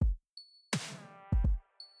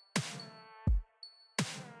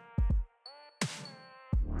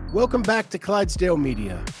Welcome back to Clydesdale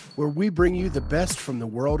Media, where we bring you the best from the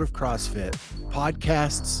world of CrossFit.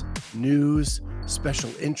 Podcasts, news, special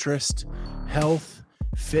interest, health,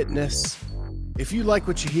 fitness. If you like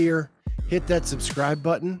what you hear, hit that subscribe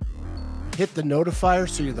button, hit the notifier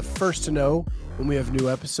so you're the first to know when we have new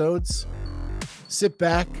episodes. Sit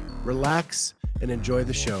back, relax, and enjoy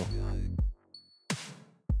the show.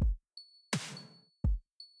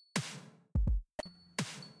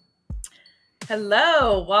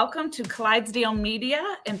 Hello, welcome to Clydesdale Media,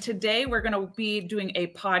 and today we're going to be doing a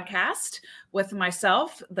podcast with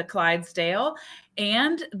myself, the Clydesdale,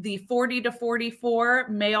 and the 40 to 44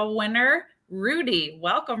 male winner, Rudy.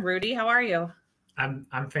 Welcome, Rudy. How are you? I'm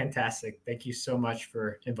fantastic. Thank you so much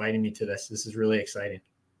for inviting me to this. This is really exciting.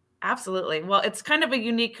 Absolutely. Well, it's kind of a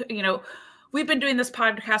unique, we've been doing this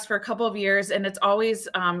podcast for a couple of years, and it's always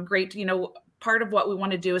great, part of what we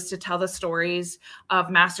want to do is to tell the stories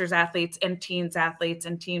of masters athletes and teams athletes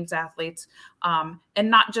and teams athletes,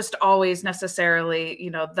 and not just always necessarily,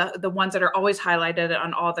 the ones that are always highlighted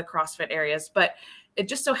on all the CrossFit areas. But it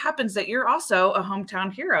just so happens that you're also a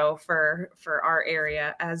hometown hero for our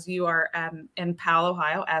area, as you are in Powell,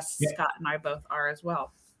 Ohio, as Scott and I both are as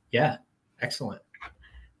well. Yeah, excellent.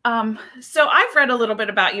 So I've read a little bit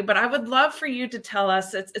about you, but I would love for you to tell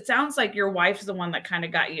us, it sounds like your wife's the one that kind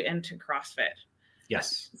of got you into CrossFit.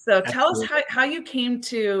 Yes. So tell us how you came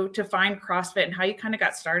to find CrossFit and how you kind of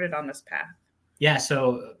got started on this path. Yeah.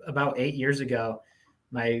 So about 8 years ago,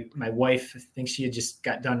 my wife, I think she had just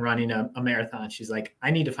got done running a marathon. She's like, I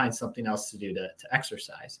need to find something else to do to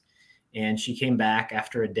exercise. And she came back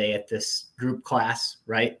after a day at this group class,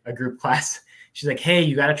 right? A group class. She's like, hey,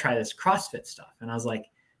 you got to try this CrossFit stuff. And I was like,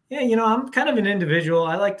 yeah, I'm kind of an individual.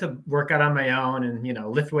 I like to work out on my own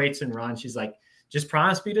and, lift weights and run. She's like, just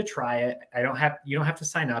promise me to try it. You don't have to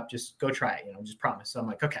sign up. Just go try it, just promise. So I'm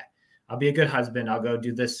like, okay, I'll be a good husband. I'll go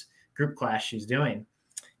do this group class she's doing.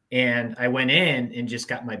 And I went in and just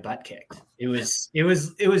got my butt kicked. It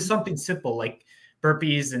was something simple like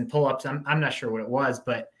burpees and pull-ups. I'm not sure what it was,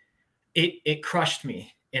 but it crushed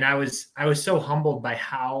me. And I was so humbled by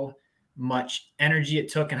how much energy it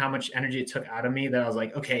took and how much energy it took out of me that I was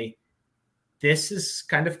like, okay, this is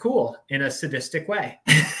kind of cool in a sadistic way.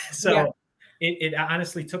 So it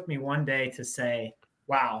honestly took me one day to say,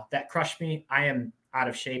 wow, that crushed me. I am out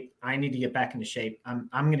of shape. I need to get back into shape. I'm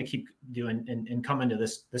going to keep doing and come into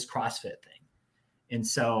this CrossFit thing. And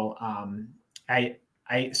so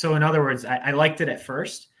so in other words, I liked it at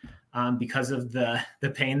first because of the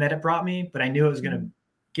pain that it brought me, but I knew it was going to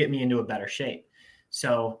get me into a better shape.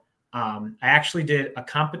 So I actually did a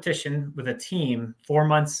competition with a team 4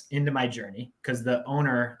 months into my journey because the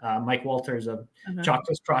owner, Mike Walters of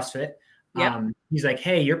Choctaws CrossFit, he's like,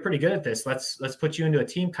 hey, you're pretty good at this. Let's put you into a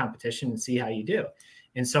team competition and see how you do.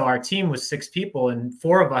 And so our team was 6 people and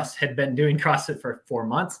 4 of us had been doing CrossFit for 4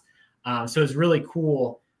 months. So it was really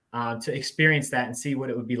cool to experience that and see what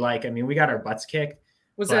it would be like. I mean, we got our butts kicked.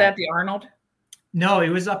 Was it at the Arnold? No, it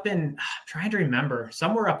was up I'm trying to remember,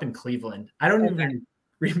 somewhere up in Cleveland. I don't even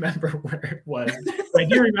remember where it was. I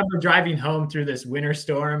do remember driving home through this winter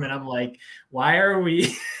storm and I'm like, why are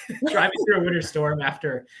we driving through a winter storm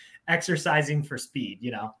after exercising for speed,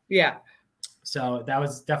 Yeah. So that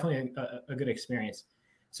was definitely a good experience.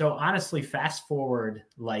 So honestly, fast forward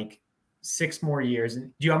like 6 more years.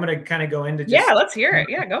 And do you want me to kind of go into let's hear it.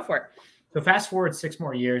 Yeah, go for it. So fast forward 6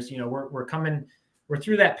 more years, we're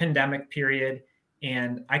through that pandemic period.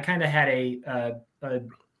 And I kind of had a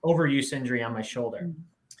overuse injury on my shoulder.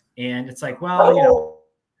 And it's like,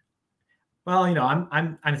 I'm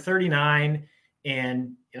 39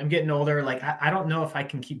 and I'm getting older. Like, I don't know if I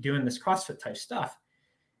can keep doing this CrossFit type stuff.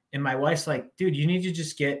 And my wife's like, dude, you need to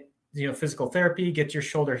just get, physical therapy, get your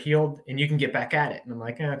shoulder healed and you can get back at it. And I'm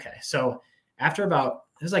like, okay. So after it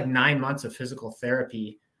was like 9 months of physical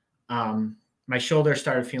therapy, my shoulder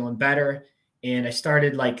started feeling better. And I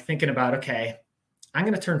started like thinking about, okay, I'm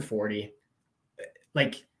going to turn 40.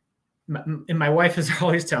 And my wife is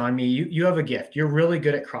always telling me, you have a gift. You're really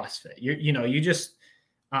good at CrossFit. You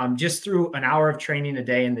just through an hour of training a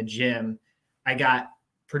day in the gym, I got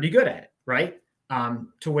pretty good at it. Right.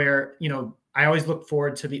 To where, I always look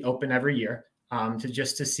forward to the open every year,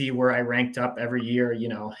 to see where I ranked up every year,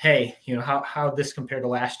 hey, how this compared to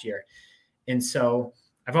last year. And so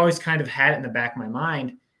I've always kind of had it in the back of my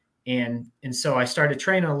mind. And so I started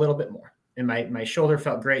training a little bit more and my shoulder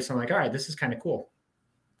felt great. So I'm like, all right, this is kind of cool.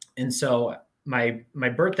 And so my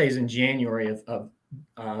birthday is in January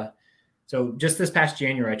so just this past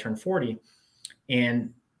January, I turned 40.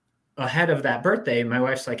 And ahead of that birthday, my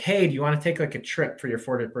wife's like, hey, do you want to take like a trip for your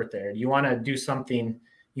 40th birthday? Or do you want to do something,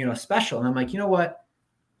 special? And I'm like, you know what?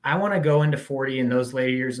 I want to go into 40 in those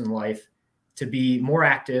later years in life to be more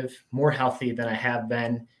active, more healthy than I have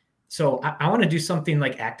been. So I want to do something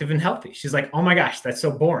like active and healthy. She's like, oh my gosh, that's so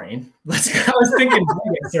boring. I was thinking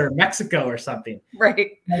Vegas or Mexico or something.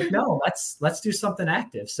 Right. Like, no, let's do something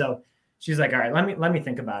active. So she's like, all right, let me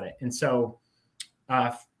think about it. And so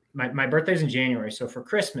my birthday's in January. So for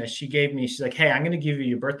Christmas, she's like, hey, I'm going to give you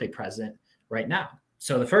your birthday present right now.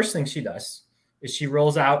 So the first thing she does is she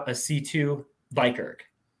rolls out a C2 Berger.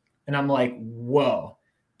 And I'm like, whoa,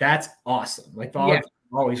 that's awesome. Like I've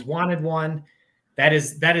always wanted one. That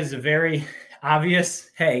is a very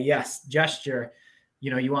obvious, hey, yes, gesture.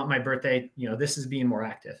 You want my birthday, this is being more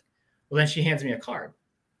active. Well, then she hands me a card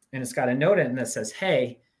and it's got a note in it that says,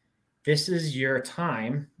 hey, this is your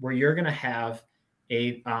time where you're going to have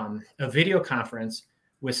a video conference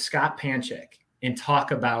with Scott Panchik and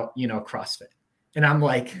talk about, CrossFit. And I'm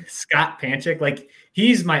like, Scott Panchik, like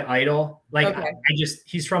he's my idol. Like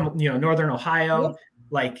he's from, Northern Ohio,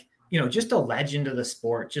 like, just a legend of the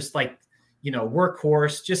sport, just like,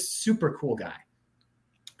 workhorse, just super cool guy.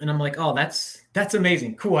 And I'm like, oh, that's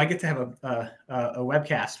amazing. Cool. I get to have a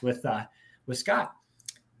webcast with Scott.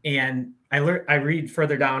 And I read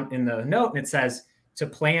further down in the note and it says to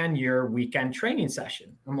plan your weekend training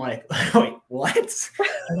session. I'm like, wait, what?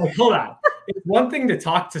 I'm like, hold on. It's one thing to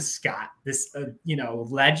talk to Scott, this,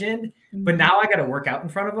 legend, but now I got to work out in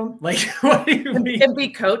front of him. Like, what do you mean? And be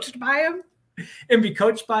coached by him?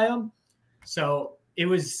 So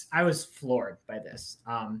I was floored by this.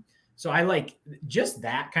 So I like just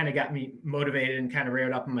that kind of got me motivated and kind of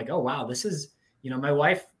reared up. I'm like, oh, wow, this is, my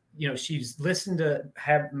wife, she's listened to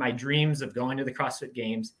have my dreams of going to the CrossFit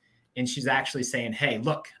Games. And she's actually saying, hey,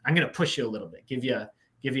 look, I'm going to push you a little bit, give you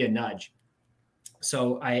a nudge.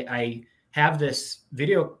 So I have this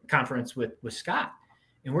video conference with Scott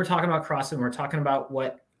and we're talking about CrossFit. And we're talking about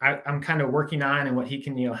what I'm kind of working on and what he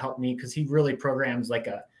can, help me. Cause he really programs like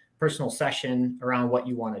a personal session around what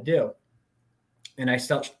you want to do. And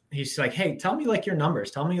he's like, hey, tell me like your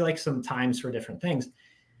numbers, tell me like some times for different things.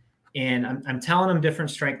 And I'm telling him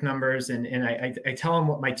different strength numbers. And I tell him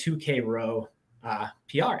what my 2K row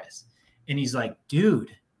PR is. And he's like, dude,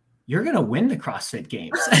 you're going to win the CrossFit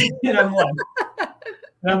Games. And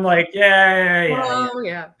I'm like,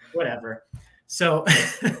 yeah, whatever. So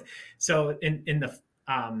in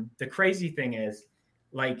the crazy thing is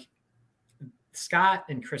like Scott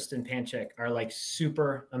and Kristen Panchik are like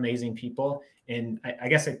super amazing people. And I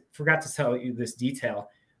guess I forgot to tell you this detail.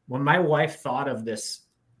 When my wife thought of this,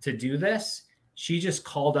 to do this, she just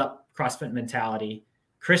called up CrossFit Mentality.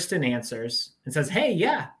 Kristen answers and says, hey,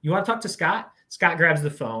 yeah, you want to talk to Scott? Scott grabs the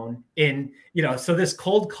phone and, so this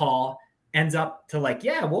cold call ends up to like,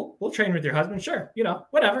 yeah, we'll train with your husband. Sure.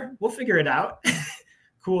 Whatever. We'll figure it out.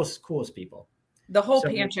 coolest people. The whole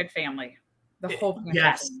Panchik family. The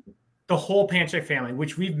whole Panchik family,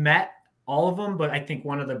 which we've met all of them, but I think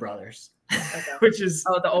one of the brothers, which is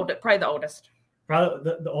probably the oldest.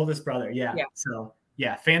 Probably the oldest brother. Yeah. So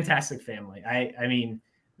yeah, fantastic family. I mean,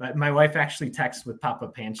 my wife actually texts with Papa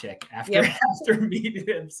Panchik after meeting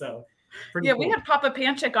him. So cool. We had Papa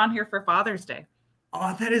Panchik on here for Father's Day.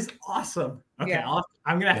 Oh, that is awesome. Okay, yeah.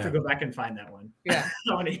 I'm gonna have to go back and find that one. Yeah,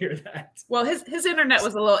 I want to hear that. Well, his internet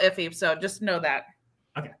was a little iffy, so just know that.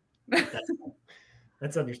 Okay,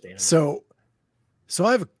 that's understandable. So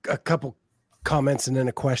I have a couple comments and then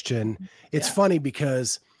a question. It's funny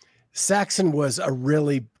because Saxon was a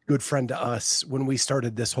really good friend to us when we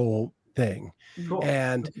started this whole thing. Cool.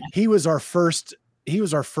 And he was our first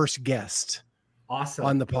guest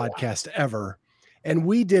on the podcast ever. And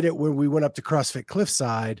we did it when we went up to CrossFit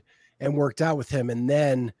Cliffside and worked out with him and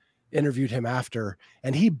then interviewed him after,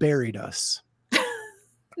 and he buried us.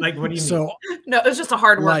 Like, what do you mean? No, it was just a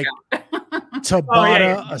hard workout.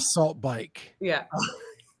 Tabata assault bike. Yeah.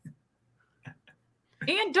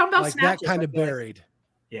 And dumbbell like snatches. That kind of buried.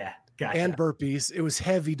 Yeah. Gotcha. And burpees. It was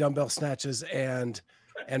heavy dumbbell snatches and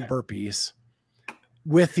burpees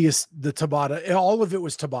with the Tabata. All of it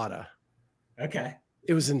was Tabata. Okay.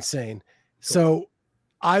 It was insane. Cool. So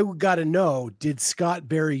I got to know, did Scott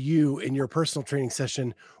bury you in your personal training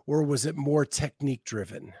session, or was it more technique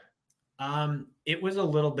driven? It was a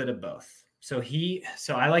little bit of both. So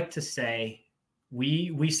I like to say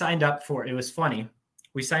we signed up for, it was funny.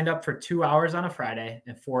 We signed up for 2 hours on a Friday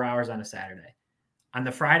and 4 hours on a Saturday. On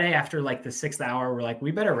the Friday, after like the 6th hour, we're like,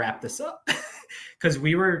 we better wrap this up. Because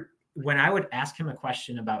when I would ask him a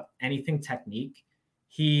question about anything technique,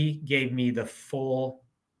 he gave me the full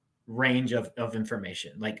range of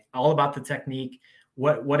information, like all about the technique.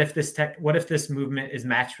 What if this movement is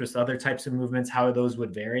matched with other types of movements, how those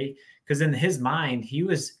would vary? Because in his mind, he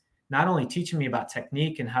was not only teaching me about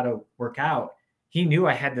technique and how to work out, he knew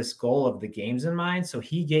I had this goal of the games in mind. So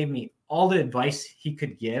he gave me all the advice he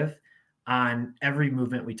could give on every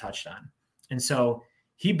movement we touched on. And so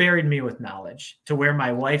he buried me with knowledge to where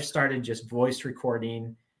my wife started just voice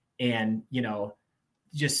recording and,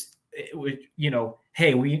 just,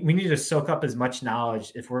 hey, we need to soak up as much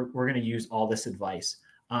knowledge if we're going to use all this advice.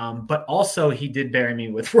 But also he did bury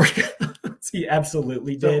me with workouts. He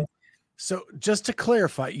absolutely did. So just to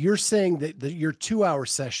clarify, you're saying that your 2-hour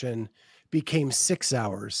session became 6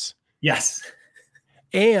 hours. Yes.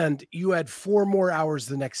 And you had 4 more hours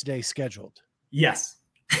the next day scheduled. Yes.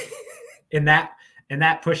 and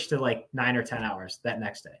that pushed to like 9 or 10 hours that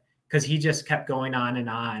next day. Cause he just kept going on and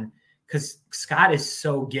on. Cause Scott is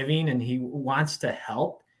so giving and he wants to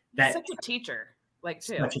help. He's such a teacher,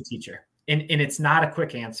 such a teacher. And it's not a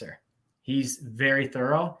quick answer. He's very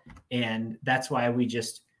thorough. And that's why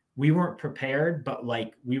we weren't prepared, but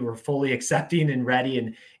like we were fully accepting and ready.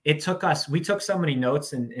 And we took so many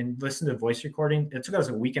notes and listened to voice recording. It took us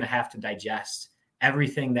a week and a half to digest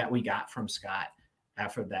everything that we got from Scott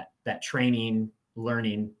after that training,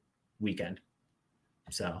 learning weekend.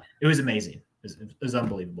 So it was amazing. It was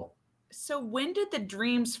unbelievable. So when did the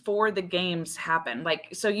dreams for the games happen?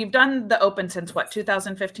 So you've done the Open since what,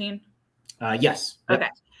 2015? Yes. Okay.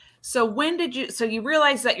 So when did you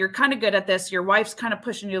realize that you're kind of good at this? Your wife's kind of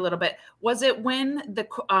pushing you a little bit. Was it when the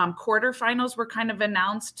quarterfinals were kind of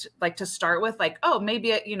announced, to start with, oh,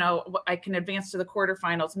 maybe, I can advance to the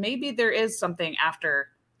quarterfinals. Maybe there is something after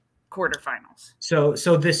quarterfinals.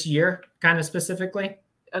 So this year kind of specifically?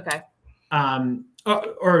 Okay.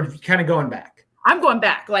 Or kind of going back? I'm going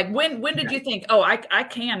back. When did you think, oh, I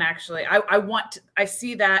can actually, I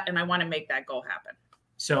see that and I want to make that goal happen?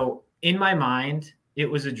 So in my mind, it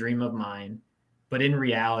was a dream of mine, but in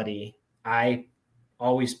reality, I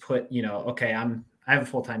always put, okay, I have a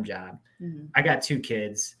full-time job. Mm-hmm. I got 2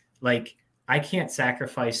 kids. I can't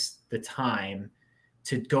sacrifice the time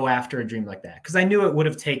to go after a dream like that. Cause I knew it would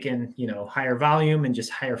have taken, higher volume and just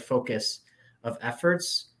higher focus of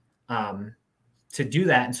efforts, to do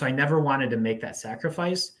that. And so I never wanted to make that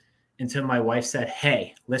sacrifice until my wife said,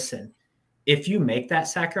 hey, listen, if you make that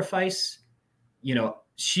sacrifice,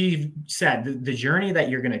 she said the journey that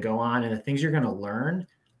you're going to go on and the things you're going to learn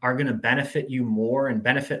are going to benefit you more and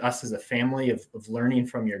benefit us as a family of learning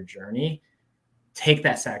from your journey. Take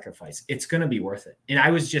that sacrifice. It's going to be worth it. And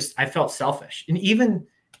I felt selfish. And even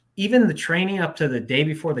the training up to the day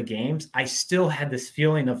before the games, I still had this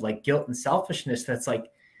feeling of guilt and selfishness. That's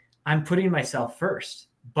I'm putting myself first.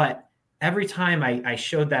 But every time I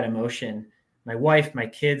showed that emotion, my wife, my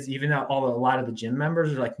kids, even a lot of the gym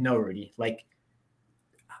members are like, no, Rudy,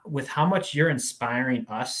 with how much you're inspiring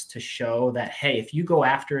us to show that, hey, if you go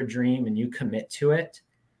after a dream and you commit to it,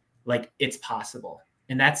 it's possible.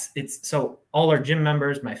 And so all our gym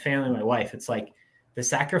members, my family, my wife, it's the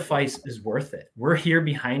sacrifice is worth it. We're here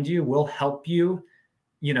behind you. We'll help you,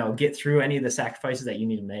 get through any of the sacrifices that you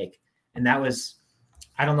need to make. And that was,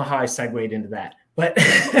 I don't know how I segued into that, but,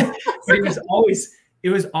 but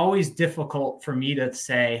it was always difficult for me to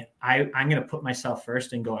say, I'm going to put myself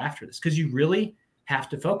first and go after this. Cause you really have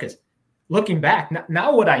to focus. Looking back,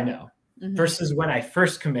 now what I know versus when I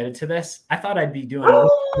first committed to this, I thought I'd be doing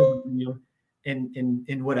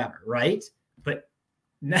in whatever, right? But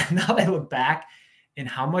now I look back and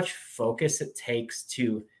how much focus it takes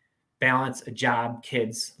to balance a job,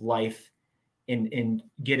 kids, life, and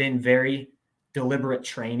get in very deliberate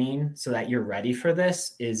training so that you're ready for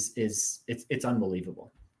this it's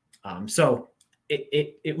unbelievable. So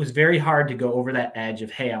it was very hard to go over that edge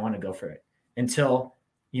of, hey, I want to go for it. Until,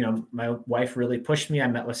 my wife really pushed me. I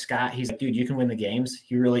met with Scott. He's like, dude, you can win the games.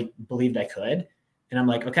 He really believed I could. And I'm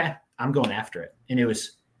like, okay, I'm going after it. And it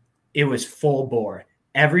was full bore.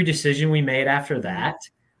 Every decision we made after that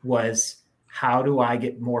was, how do I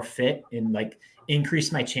get more fit and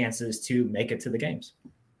increase my chances to make it to the games?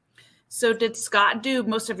 So did Scott do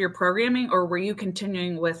most of your programming, or were you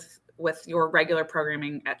continuing with your regular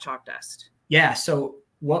programming at Chalk Dust? Yeah. So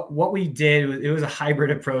what we did, it was a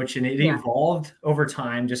hybrid approach, and it evolved over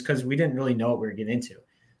time just because we didn't really know what we were getting into.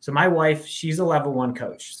 So my wife, she's a level 1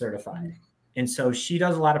 coach certified. Mm-hmm. And so she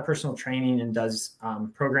does a lot of personal training and does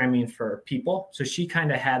programming for people. So she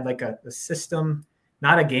kind of had a system,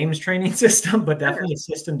 not a games training system, but definitely a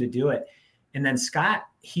system to do it. And then Scott,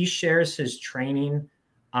 he shares his training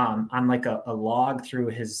on a log through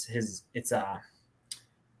his it's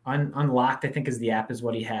Unlocked, I think is the app is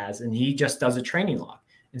what he has. And he just does a training log.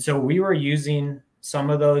 And so we were using some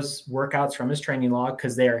of those workouts from his training log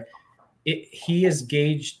because he is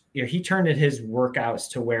gauged, he turned his workouts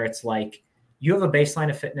to where it's you have a baseline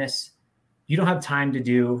of fitness, you don't have time to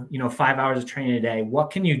do, 5 hours of training a day.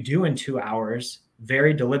 What can you do in 2 hours?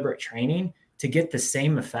 Very deliberate training to get the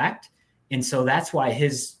same effect. And so that's why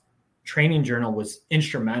his training journal was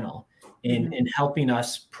instrumental in helping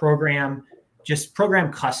us program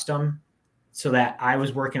custom so that I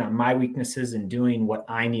was working on my weaknesses and doing what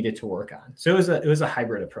I needed to work on. So it was a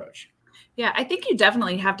hybrid approach. Yeah, I think you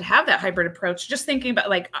definitely have to have that hybrid approach. Just thinking about,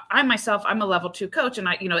 like, I'm a level 2 coach, and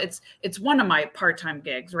it's one of my part-time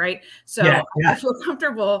gigs, right? So yeah. I feel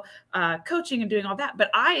comfortable coaching and doing all that.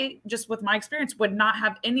 But I, just with my experience, would not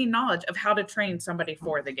have any knowledge of how to train somebody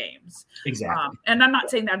for the games. Exactly. And I'm not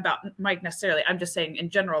saying that about Mike necessarily. I'm just saying in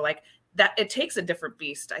general, like, that it takes a different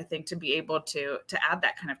beast, I think, to be able to add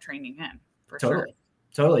that kind of training in. For sure.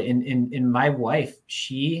 Totally. And my wife,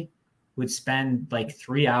 she would spend like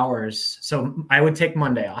 3 hours. So I would take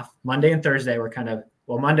Monday off. Monday and Thursday were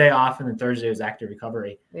Monday off, and then Thursday was active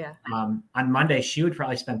recovery. Yeah. On Monday, she would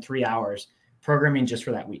probably spend 3 hours programming just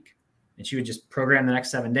for that week. And she would just program the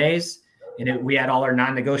next 7 days. And we had all our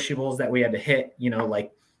non-negotiables that we had to hit,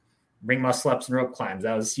 like ring muscle ups and rope climbs.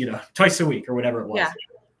 That was, twice a week or whatever it was. Yeah.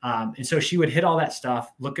 And so she would hit all that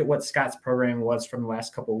stuff, look at what Scott's programming was from the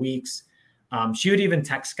last couple of weeks. She would even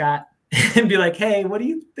text Scott and be like, "Hey, what do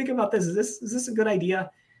you think about this? Is this a good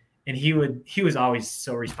idea?" And he was always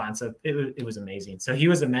so responsive. It was amazing. So he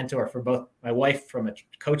was a mentor for both my wife from a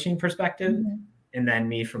coaching perspective and then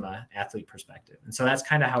me from an athlete perspective. And so that's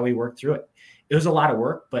kind of how we worked through it. It was a lot of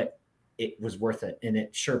work, but it was worth it, and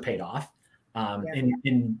it sure paid off.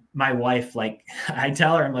 And my wife, like, I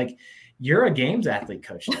tell her, I'm like, "You're a games athlete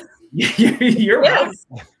coach. You're right."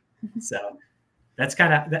 So that's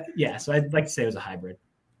kind of that. Yeah. So I'd like to say it was a hybrid.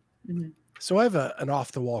 So I have an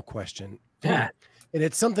off the wall question. Yeah. And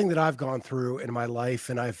it's something that I've gone through in my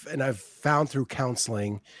life, and I've found through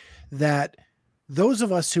counseling that those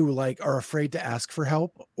of us who are afraid to ask for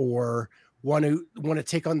help or want to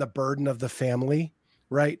take on the burden of the family,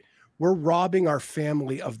 right? We're robbing our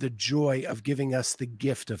family of the joy of giving us the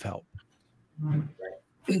gift of help.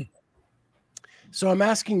 Right. So I'm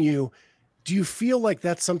asking you, do you feel like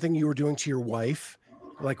that's something you were doing to your wife,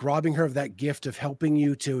 like robbing her of that gift of helping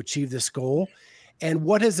you to achieve this goal? And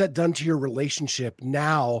what has that done to your relationship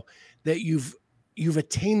now that you've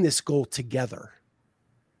attained this goal together?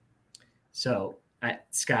 So,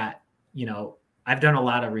 Scott, I've done a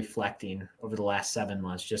lot of reflecting over the last 7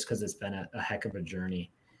 months just because it's been a heck of a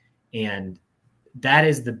journey. And that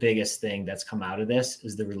is the biggest thing that's come out of this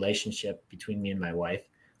is the relationship between me and my wife.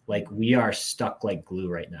 Like, we are stuck like glue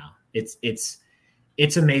right now.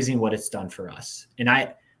 It's amazing what it's done for us. And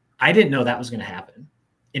I didn't know that was going to happen.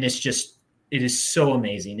 And it is so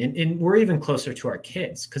amazing. And we're even closer to our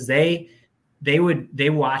kids because they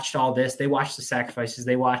watched all this. They watched the sacrifices.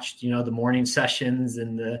 They watched, the morning sessions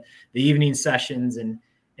and the evening sessions. And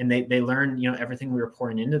they learned, everything we were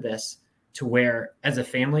pouring into this to where as a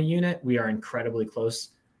family unit, we are incredibly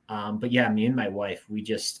close. But yeah, me and my wife,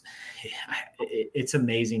 it's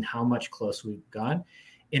amazing how much close we've gone.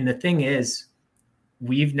 And the thing is,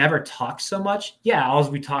 we've never talked so much. Yeah. All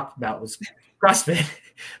we talked about was CrossFit,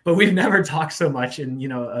 but we've never talked so much in,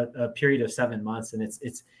 a period of 7 months. And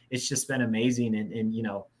it's just been amazing. And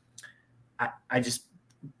I just,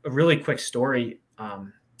 a really quick story.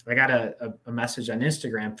 I got a message on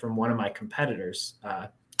Instagram from one of my competitors,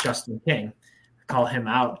 Justin King. I call him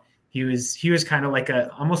out. He was kind of like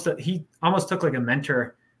he almost took like a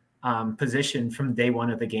mentor position from day one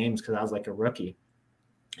of the games because I was like a rookie.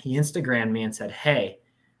 He Instagrammed me and said, "Hey,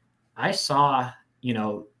 I saw,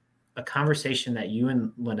 a conversation that you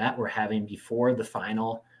and Lynette were having before the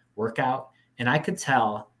final workout. And I could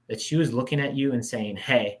tell that she was looking at you and saying,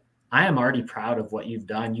 'Hey, I am already proud of what you've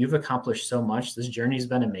done. You've accomplished so much. This journey's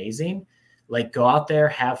been amazing. Like, go out there,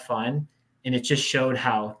 have fun.'" And it just showed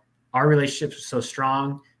how our relationship was so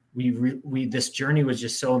strong. This journey was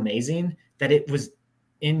just so amazing that it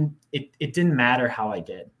didn't matter how I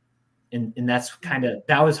did. And that's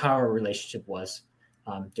that was how our relationship was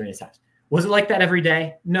during these times. Was it like that every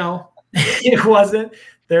day? No, it wasn't.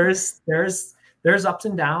 There's ups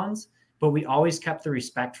and downs, but we always kept the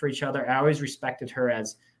respect for each other. I always respected her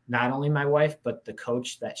as not only my wife, but the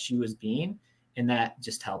coach that she was being. And that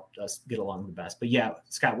just helped us get along the best. But yeah,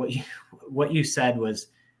 Scott, what you said was,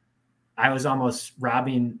 I was almost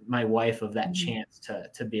robbing my wife of that chance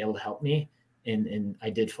to be able to help me. And I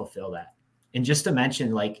did fulfill that. And just to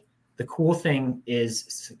mention, like, the cool thing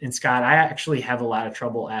is, and Scott, I actually have a lot of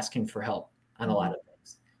trouble asking for help on a lot of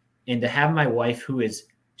things. And to have my wife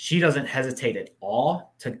she doesn't hesitate at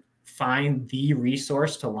all to find the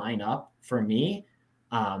resource to line up for me.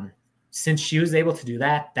 Since she was able to do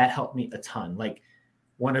that, that helped me a ton. Like,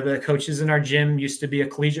 one of the coaches in our gym used to be a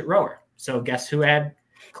collegiate rower. So guess who had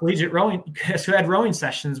collegiate rowing? Guess who had rowing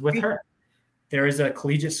sessions with her? There is a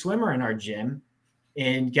collegiate swimmer in our gym,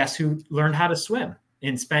 and guess who learned how to swim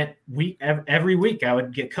and spent every week I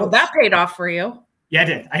would get coached. Well, that paid off for you. Yeah, I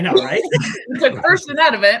did. I know, right? Took person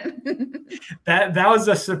out of it. that was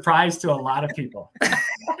a surprise to a lot of people.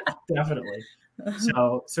 Definitely.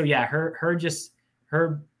 So yeah,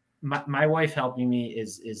 my wife helping me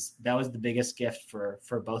is that was the biggest gift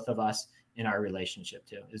for both of us in our relationship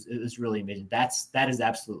too. It was really amazing. That is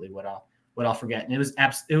absolutely what I'll forget. And it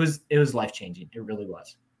was life-changing. It really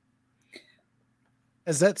was.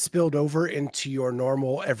 Has that spilled over into your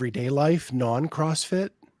normal everyday life,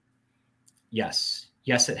 non-CrossFit? Yes,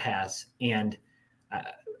 it has. And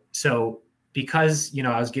so because,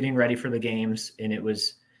 I was getting ready for the games and it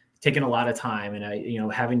was taking a lot of time and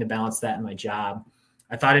I, having to balance that in my job,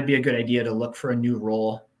 I thought it'd be a good idea to look for a new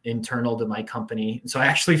role internal to my company. And so I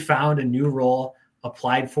actually found a new role,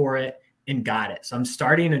 applied for it, and got it. So I'm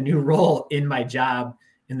starting a new role in my job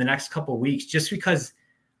in the next couple of weeks, just because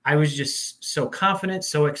I was just so confident,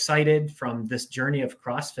 so excited from this journey of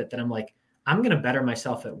CrossFit that I'm like, I'm going to better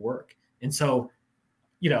myself at work. And so,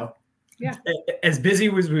 as busy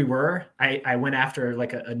as we were, I went after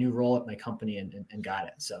like a new role at my company and got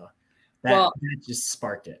it. So that just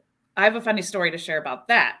sparked it. I have a funny story to share about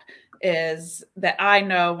that, is that I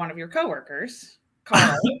know one of your coworkers,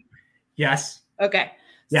 Carl. Yes. Okay.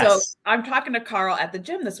 Yes. So I'm talking to Carl at the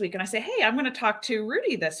gym this week and I say, hey, I'm going to talk to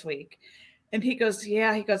Rudy this week. And he goes,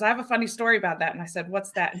 I have a funny story about that. And I said,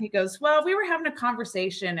 what's that? And he goes, well, we were having a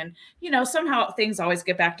conversation and, somehow things always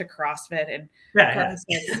get back to CrossFit. And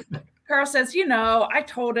Carl says, I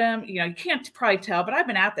told him, you can't probably tell, but I've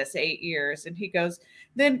been at this 8 years. And he goes,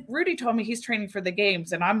 then Rudy told me he's training for the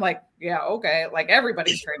games. And I'm like, yeah, okay. Like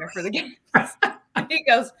everybody's training for the games. And he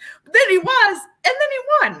goes, then he was, and then he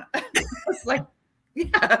won. I was like,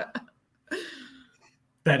 yeah.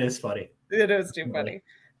 That is funny. It is too funny.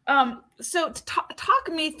 So talk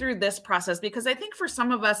me through this process, because I think for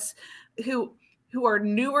some of us who are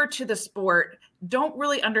newer to the sport don't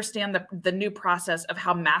really understand the new process of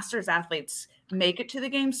how masters athletes make it to the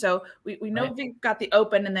game. So we know we've got the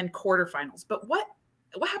open and then quarterfinals, but what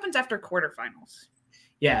happens after quarterfinals?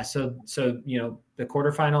 Yeah. So, the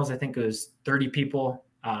quarterfinals, I think it was 30 people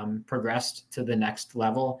progressed to the next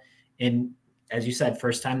level. And as you said,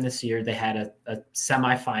 first time this year, they had a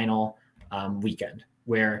semifinal weekend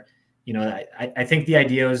where, I think the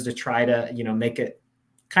idea was to try to, make it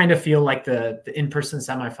kind of feel like the in-person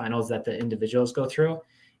semifinals that the individuals go through.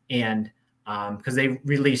 And because they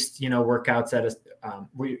released, workouts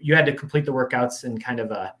where you had to complete the workouts in kind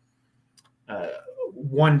of a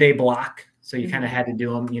 1 day block. So you kind of had to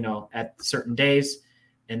do them, at certain days.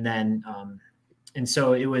 And then, and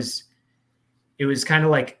so it was kind of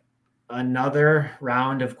like another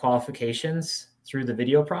round of qualifications through the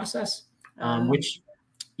video process,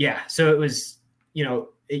 so it was,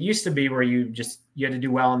 it used to be where you had to do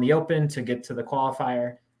well in the open to get to the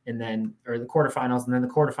qualifier or the quarterfinals. And then the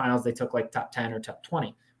quarterfinals, they took like top 10 or top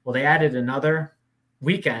 20. Well, they added another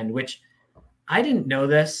weekend, which I didn't know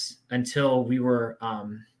this until we were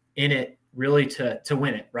in it really to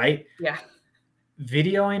win it. Right. Yeah.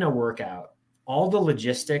 Videoing a workout, all the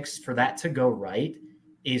logistics for that to go right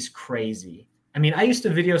is crazy. I mean, I used to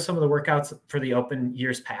video some of the workouts for the open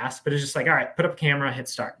years past, but it's just like, all right, put up a camera, hit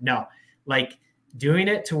start. No, like doing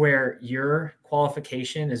it to where your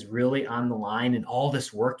qualification is really on the line and all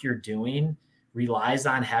this work you're doing relies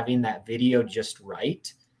on having that video just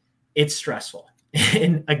right. It's stressful.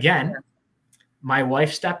 And again, my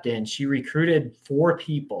wife stepped in. She recruited 4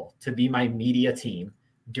 people to be my media team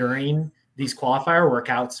during these qualifier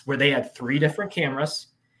workouts where they had 3 different cameras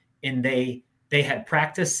and they had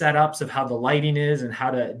practice setups of how the lighting is and how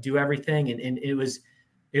to do everything. And it was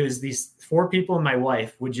these 4 people and my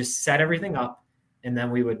wife would just set everything up and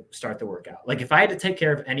then we would start the workout. Like if I had to take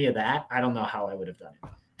care of any of that, I don't know how I would have done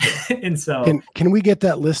it. And so can we get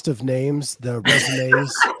that list of names, the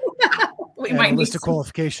resumes, we might list of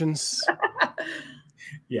qualifications?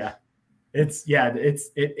 Yeah.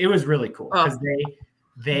 It was really cool because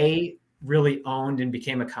they really owned and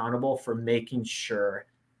became accountable for making sure,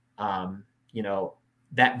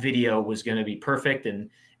 that video was going to be perfect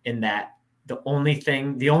and that the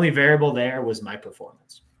only variable there was my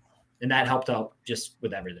performance. And that helped out just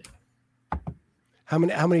with everything. How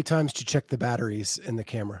many times did you check the batteries in the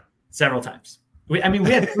camera? Several times. We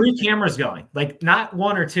had 3 cameras going, like not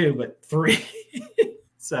 1 or 2, but 3.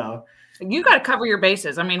 So you got to cover your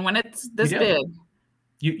bases. I mean, when it's this big,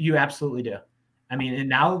 you absolutely do. I mean, and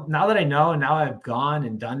now that I know, and now I've gone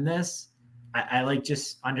and done this, I like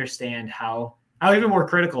just understand how how even more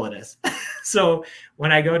critical it is. So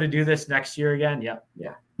when I go to do this next year again, yeah.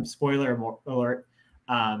 Spoiler alert.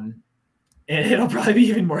 It'll probably be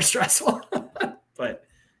even more stressful. But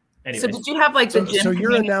anyways. So did you have like the gym? So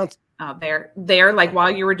you're announced there, like while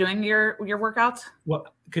you were doing your workouts?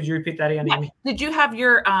 What, could you repeat that again, Amy? Did you have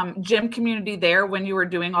your gym community there when you were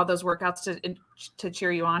doing all those workouts to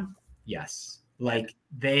cheer you on? Yes. Like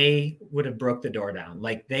they would have broke the door down.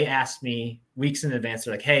 Like they asked me weeks in advance.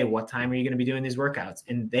 They're like, hey, what time are you going to be doing these workouts?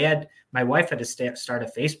 And my wife had to start a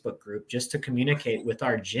Facebook group just to communicate with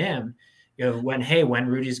our gym, when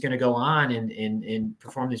Rudy's going to go on and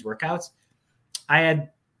perform these workouts. I had,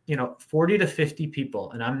 40 to 50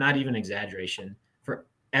 people, and I'm not even exaggeration, for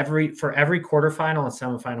every quarterfinal and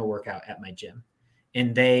semifinal workout at my gym.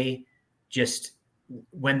 And they just,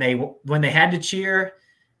 when they had to cheer,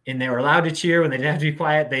 and they were allowed to cheer, when they didn't have to be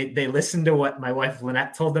quiet, they listened to what my wife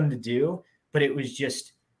Lynette told them to do. But it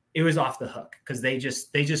was off the hook because they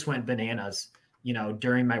just went bananas,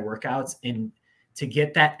 during my workouts. And to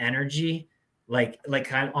get that energy, like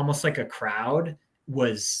kind of almost like a crowd,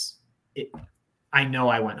 was it. I know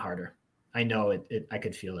I went harder. I know it. I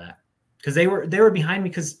could feel that because they were behind me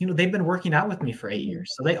because they've been working out with me for 8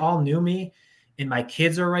 years, so they all knew me. And my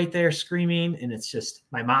kids are right there screaming. And it's just,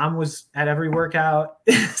 my mom was at every workout.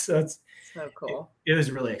 So it's so cool. It was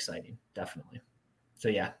really exciting. Definitely. So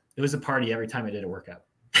yeah, it was a party every time I did a workout.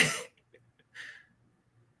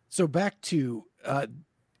 So back to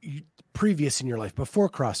previous in your life, before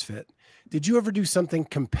CrossFit, did you ever do something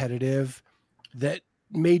competitive that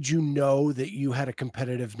made you know that you had a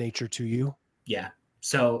competitive nature to you? Yeah.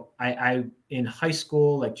 So I in high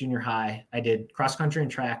school, like junior high, I did cross country and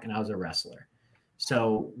track, and I was a wrestler.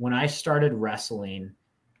 So when I started wrestling,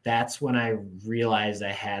 that's when I realized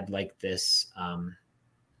I had like this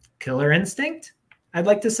killer instinct, I'd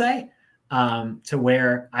like to say, to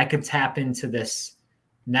where I could tap into this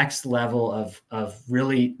next level of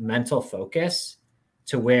really mental focus,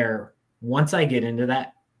 to where once I get into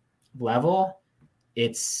that level,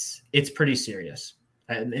 it's pretty serious.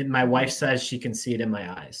 And my wife says she can see it in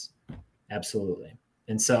my eyes. Absolutely.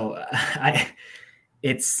 And so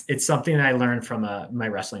it's something that I learned from my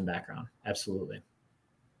wrestling background. Absolutely.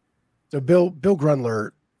 So Bill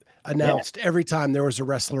Grundler announced every time there was a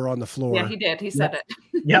wrestler on the floor. Yeah, he did. He said it.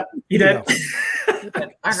 Yep, he did.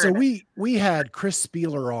 So we had Chris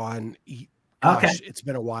Spieler on. It's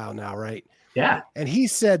been a while now, right? Yeah. And he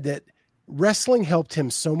said that wrestling helped him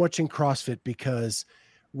so much in CrossFit because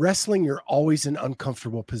wrestling, you're always in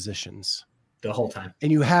uncomfortable positions the whole time,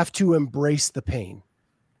 and you have to embrace the pain.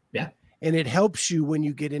 Yeah. And it helps you when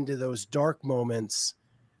you get into those dark moments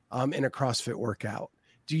in a CrossFit workout.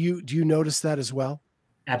 Do you notice that as well?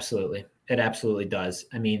 Absolutely. It absolutely does.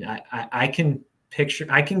 I mean, I can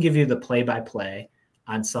give you the play-by-play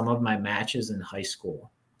on some of my matches in high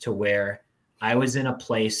school, to where I was in a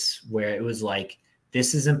place where it was like,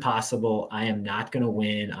 this is impossible. I am not going to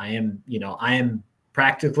win. I am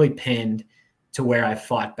practically pinned, to where I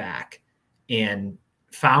fought back and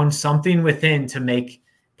found something within to make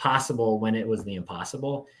possible when it was the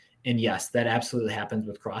impossible. And yes, that absolutely happens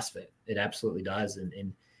with CrossFit. It absolutely does.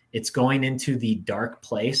 And it's going into the dark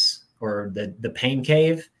place, or the pain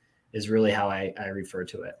cave is really how I refer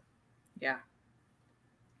to it. Yeah.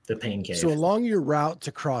 The pain cave. So along your route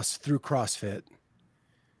through CrossFit,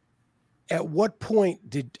 at what point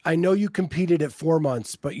I know you competed at 4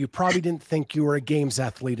 months, but you probably didn't think you were a games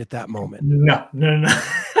athlete at that moment. No.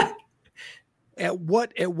 At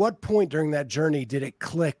what point during that journey did it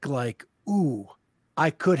click like, ooh, I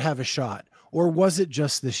could have a shot? Or was it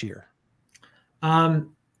just this year? So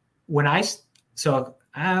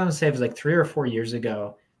I don't say it was like 3 or 4 years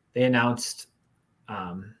ago, they announced,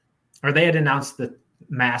 they had announced the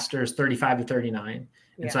Masters 35 to 39.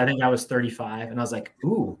 And so I think I was 35, and I was like,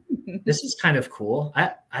 ooh, this is kind of cool.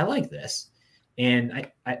 I like this. And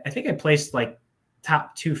I think I placed like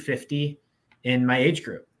top 250 in my age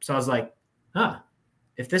group. So I was like,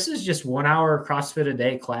 if this is just 1 hour CrossFit a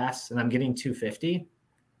day class and I'm getting 250,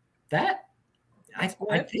 I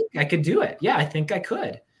think I could do it. Yeah, I think I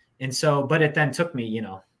could. And so, but it then took me,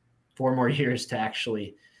 4 more years to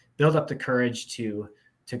actually build up the courage to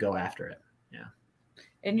go after it. Yeah.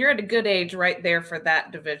 And you're at a good age right there for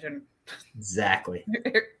that division. Exactly.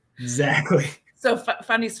 So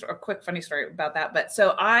a quick funny story about that. But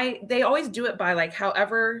so they always do it by like how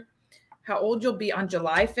old you'll be on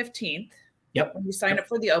July 15th. Yep. When you sign up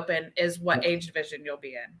for the Open is what age division you'll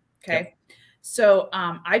be in. Okay. Yep. So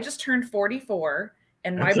I just turned 44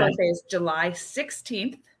 and my birthday is July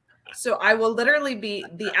 16th. So I will literally be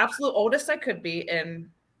the absolute oldest I could be in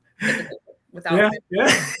without it.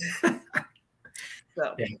 Yeah.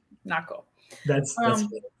 So not cool. That's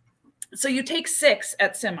so you take 6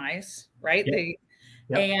 at semis, right?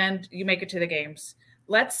 Yep. And you make it to the games.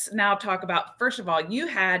 Let's now talk about, first of all, you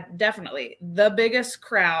had definitely the biggest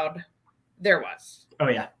crowd there was. Oh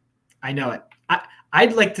yeah, I know it.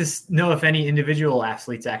 I'd like to know if any individual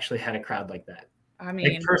athletes actually had a crowd like that. I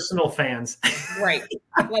mean, like personal fans. Right.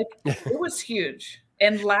 Like it was huge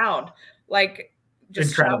and loud, like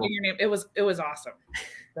just Incredible. shouting your name. It was awesome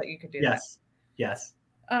that you could do that. Yes.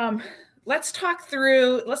 Let's kind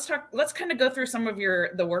of go through some of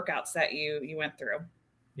the workouts that you went through.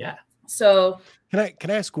 Yeah. So can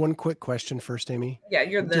I ask one quick question first, Amy? Yeah,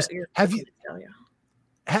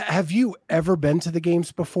 have you ever been to the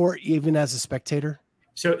games before, even as a spectator?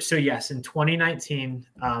 So yes, in 2019,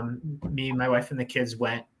 me, my wife, and the kids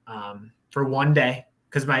went for one day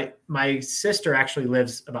because my sister actually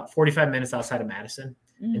lives about 45 minutes outside of Madison,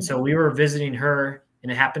 and so we were visiting her,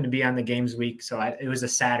 and it happened to be on the games week. So it was a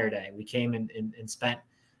Saturday. We came and spent,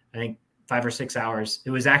 I think, 5 or 6 hours.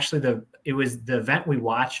 It was actually the event we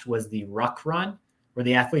watched was the ruck run, where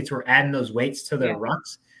the athletes were adding those weights to their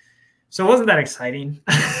rucks. So it wasn't that exciting,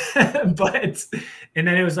 and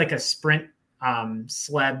then it was like a sprint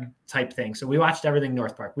sled type thing. So we watched everything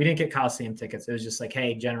North Park. We didn't get Coliseum tickets. It was just like,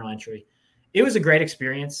 hey, general entry. It was a great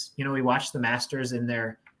experience. We watched the Masters in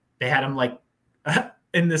there. They had them like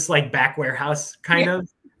in this like back warehouse kind of,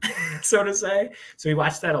 so to say. So we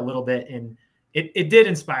watched that a little bit, and it did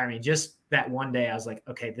inspire me. Just that one day I was like,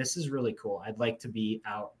 okay, this is really cool. I'd like to be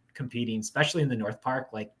out competing, especially in the North Park.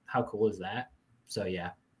 Like, how cool is that? So yeah.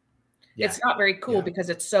 It's not very cool because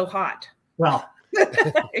it's so hot. Well,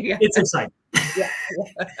 it's exciting.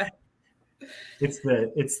 It's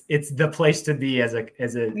the place to be as a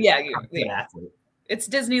athlete. It's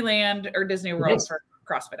Disneyland or Disney World for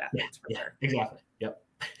CrossFit athletes for sure. Exactly. Yep.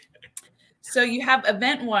 So you have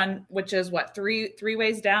event 1, which is what, three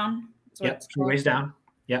ways down? Yep. 3 ways down.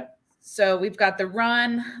 Yep. So we've got the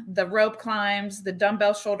run, the rope climbs, the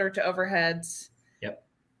dumbbell shoulder to overheads. Yep.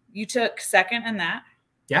 You took second in that.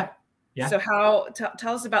 Yeah. Yeah. So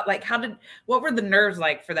tell us about what were the nerves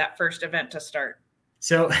like for that first event to start?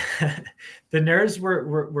 So the nerves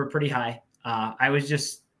were pretty high. I was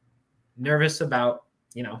just nervous about,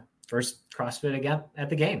 first CrossFit again at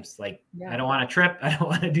the games. Like, I don't want to trip. I don't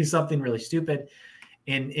want to do something really stupid.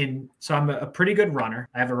 And so I'm a pretty good runner.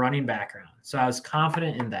 I have a running background. So I was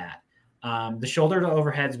confident in that. The shoulder to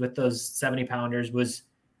overheads with those 70 pounders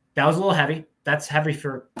that was a little heavy. That's heavy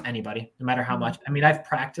for anybody, no matter how much. I mean, I've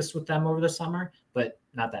practiced with them over the summer, but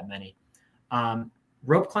not that many.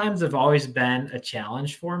 Rope climbs have always been a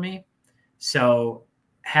challenge for me. So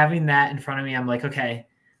having that in front of me, I'm like, okay,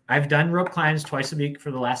 I've done rope climbs twice a week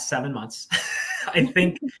for the last 7 months. I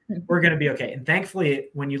think we're going to be okay. And thankfully,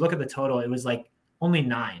 when you look at the total, it was like only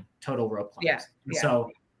 9 total rope climbs.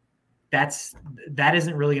 So that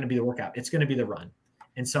isn't really going to be the workout. It's going to be the run.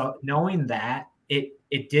 And so knowing that,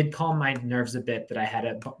 it did calm my nerves a bit that I had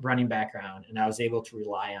a running background and I was able to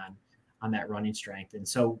rely on that running strength. And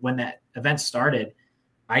so when that event started,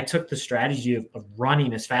 I took the strategy of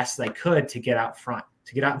running as fast as I could to get out front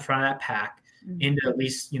of that pack into at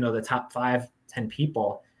least, the top 5-10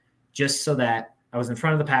 people, just so that I was in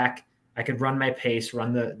front of the pack. I could run my pace,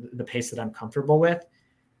 run the pace that I'm comfortable with.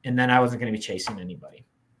 And then I wasn't going to be chasing anybody.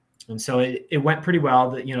 And so it went pretty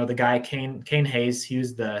well. The guy, Kane Hayes, he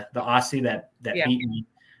was the Aussie that beat me.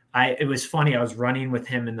 It was funny. I was running with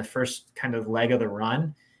him in the first kind of leg of the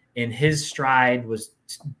run, and his stride was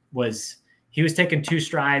he was taking 2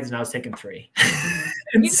 strides and I was taking 3.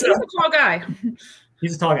 He's a tall guy.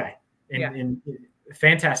 He's a tall guy and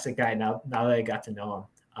fantastic guy now that I got to know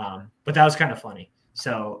him. But that was kind of funny.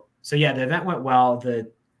 So yeah, the event went well.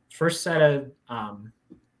 The first set of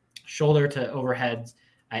shoulder to overheads,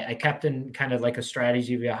 I kept in kind of like a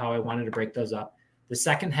strategy of how I wanted to break those up. The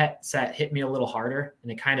second set hit me a little harder,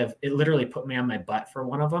 and it literally put me on my butt for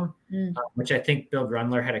one of them, which I think Bill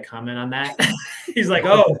Grundler had a comment on that. He's like,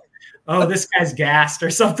 oh, this guy's gassed or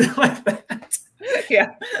something like that.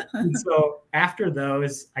 Yeah. And so after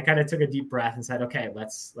those, I kind of took a deep breath and said, okay,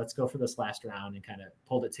 let's go for this last round, and kind of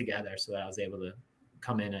pulled it together so that I was able to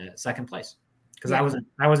come in at second place because I wasn't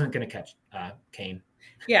going to catch Kane.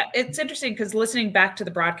 Yeah, it's interesting because listening back to the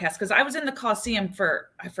broadcast, because I was in the Coliseum for,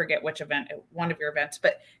 I forget which event, one of your events,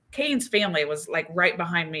 but Kane's family was like right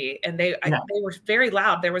behind me, and they were very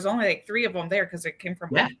loud. There was only like 3 of them there because it came from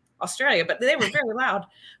Australia, but they were very loud.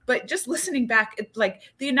 But just listening back, like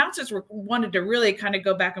the announcers wanted to really kind of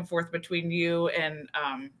go back and forth between you and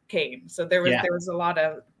Kane. So there was a lot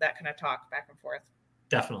of that kind of talk back and forth.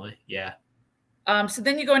 Definitely, yeah. So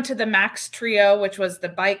then you go into the max trio, which was the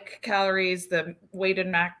bike calories, the weighted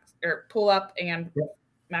max or pull up and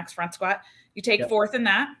max front squat. You take fourth in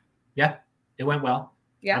that. Yeah, it went well.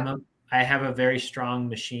 Yeah. I have a very strong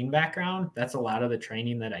machine background. That's a lot of the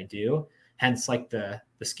training that I do. Hence, like the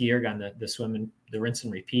ski erg on the swim and the rinse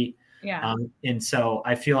and repeat. Yeah. And so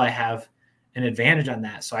I feel I have an advantage on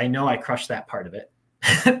that. So I know I crushed that part of it.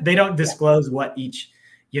 They don't disclose what each,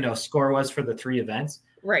 score was for the 3 events.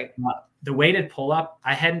 Right. The weighted pull up,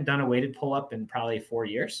 I hadn't done a weighted pull up in probably 4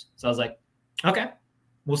 years. So I was like, okay,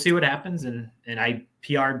 we'll see what happens. And I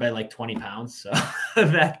PR'd by like 20 pounds. So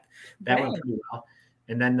that went pretty well.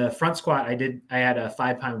 And then the front squat I had a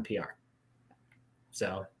 5-pound PR.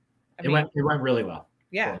 So it went really well.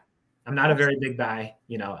 Yeah. So I'm not a very big guy.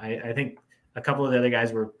 I think a couple of the other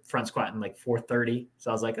guys were front squatting like 430.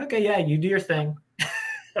 So I was like, okay, yeah, you do your thing.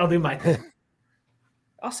 I'll do my thing.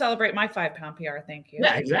 I'll celebrate my 5-pound PR. Thank you.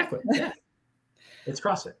 Yeah, exactly. Yeah. It's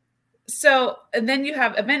CrossFit. So, and then you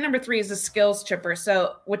have event number 3 is the skills chipper.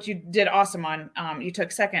 So what you did awesome on, you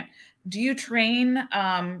took second. Do you train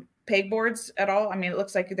pegboards at all? I mean, it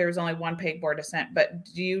looks like there was only 1 pegboard ascent, but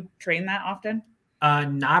do you train that often?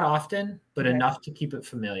 Not often, but enough to keep it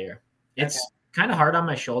familiar. It's kind of hard on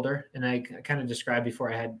my shoulder. And I kind of described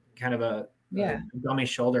before I had kind of a gummy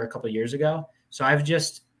shoulder a couple of years ago. So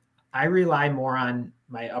I rely more on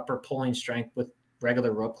my upper pulling strength with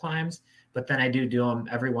regular rope climbs, but then I do them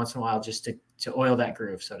every once in a while just to oil that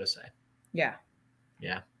groove, so to say. Yeah.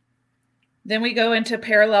 Yeah. Then we go into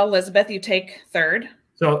parallel Elizabeth. You take third.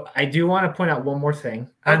 So I do want to point out one more thing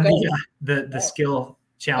on the skill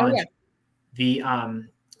challenge. Oh, yeah.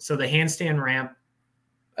 So the handstand ramp.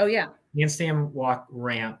 Oh yeah. Handstand walk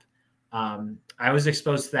ramp. I was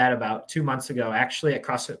exposed to that about 2 months ago, actually at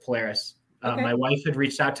CrossFit Polaris. My wife had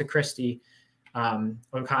reached out to Christy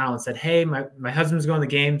O'Connell and said, hey, my husband's going to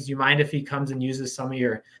the games. Do you mind if he comes and uses some of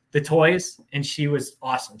the toys? And she was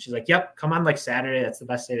awesome. She's like, yep, come on like Saturday. That's the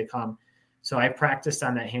best day to come. So I practiced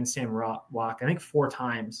on that handstand walk, I think 4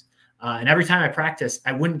 times. And every time I practiced,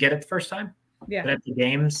 I wouldn't get it the first time. Yeah. But at the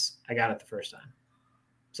games, I got it the first time.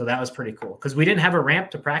 So that was pretty cool because we didn't have a ramp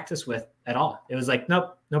to practice with at all. It was like,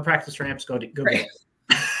 nope, no practice ramps. Go get it.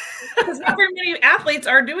 Because not very many athletes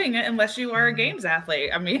are doing it unless you are a games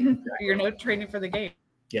athlete. I mean, you're no training for the game.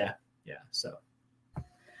 Yeah. Yeah. So.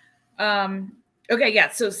 Okay.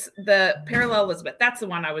 Yeah. So the parallel Elizabeth, that's the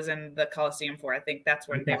one I was in the Coliseum for. I think that's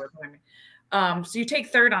where they were playing me. So you take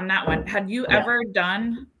third on that one. Had you ever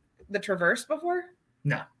done the traverse before?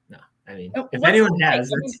 No. I mean, if anyone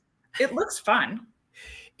has, it looks fun.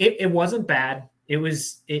 It wasn't bad. It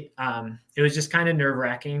was just kind of nerve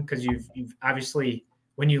wracking because you've obviously,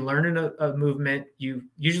 when you learn a movement, you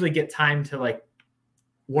usually get time to like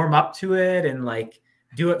warm up to it and like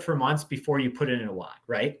do it for months before you put it in a wad,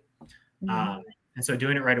 right? Mm-hmm. And so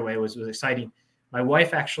doing it right away was exciting. My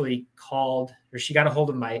wife actually she got a hold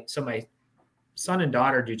of my son and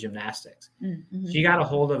daughter do gymnastics. Mm-hmm. She got a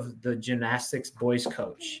hold of the gymnastics boys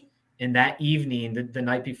coach. And that evening, the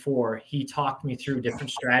night before, he talked me through different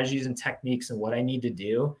strategies and techniques and what I need to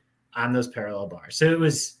do on those parallel bars. So it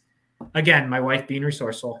was, again, my wife being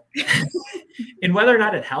resourceful. And whether or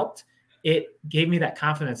not it helped, it gave me that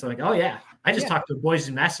confidence. I'm like, oh, yeah, I just talked to a boys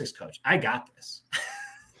gymnastics coach. I got this.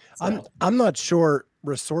 So. I'm not sure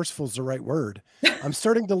resourceful is the right word. I'm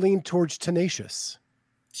starting to lean towards tenacious.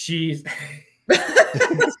 She's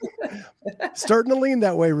starting to lean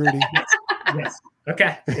that way, Rudy. Yes.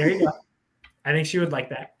 Okay. There you go. I think she would like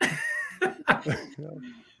that.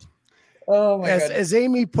 Oh my God. As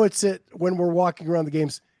Amy puts it, when we're walking around the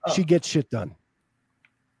games, she gets shit done.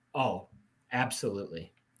 Oh,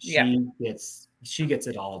 absolutely. She gets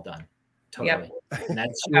it all done. Totally. Yep. And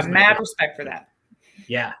that's I have mad respect for that.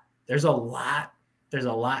 Yeah. There's a lot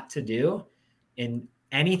to do. And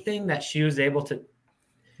anything that she was able to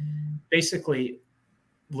basically,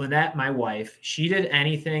 Lynette, my wife, she did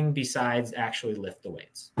anything besides actually lift the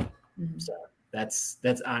weights. Mm-hmm. So that's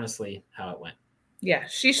honestly how it went. Yeah.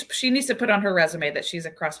 She needs to put on her resume that she's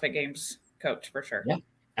a CrossFit Games coach for sure. Yeah,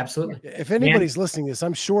 absolutely. If anybody's listening to this,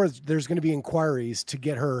 I'm sure there's going to be inquiries to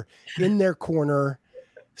get her in their corner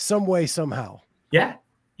some way, somehow. Yeah.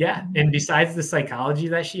 Yeah. And besides the psychology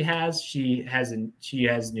that she has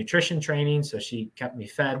nutrition training. So she kept me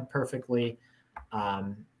fed perfectly.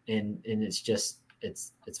 And it's just,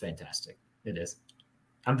 it's fantastic. It is.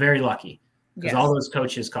 I'm very lucky because all those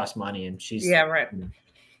coaches cost money and she's right.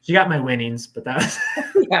 She got my winnings, but that was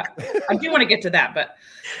I do want to get to that, but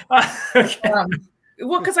okay.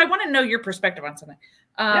 Well, because I want to know your perspective on something.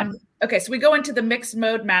 Okay, so we go into the mixed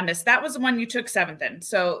mode madness. That was the one you took 7th in.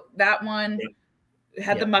 So that one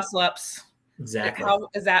had the muscle ups. Exactly. How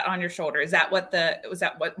is that on your shoulder? Was that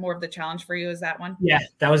what more of the challenge for you? Is that one? Yeah,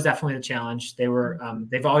 that was definitely the challenge. They were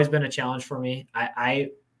they've always been a challenge for me.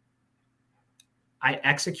 I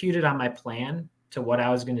executed on my plan to what I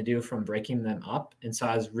was going to do from breaking them up. And so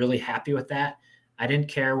I was really happy with that. I didn't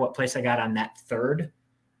care what place I got on that third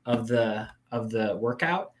of the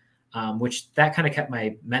workout, which that kind of kept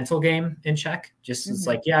my mental game in check. Just It's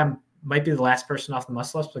like, yeah, I might be the last person off the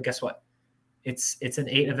muscle ups, but guess what? It's an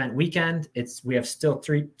 8-event weekend. We have still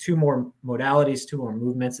two more modalities, 2 more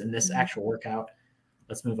movements in this actual workout.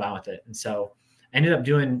 Let's move on with it. And so I ended up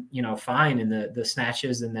doing, fine in the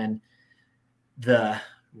snatches, and then the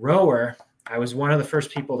rower, I was one of the first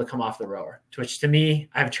people to come off the rower, which to me,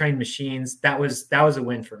 I've trained machines. That was a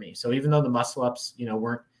win for me. So even though the muscle ups,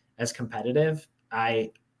 weren't as competitive,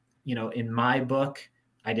 in my book,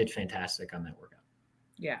 I did fantastic on that workout.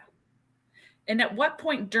 Yeah. And at what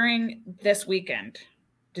point during this weekend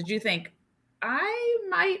did you think I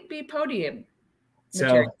might be podium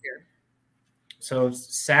material here? So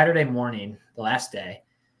Saturday morning, the last day,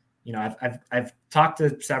 I've talked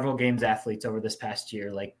to several games athletes over this past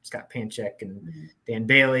year, like Scott Panchik and Dan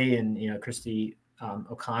Bailey and, Christy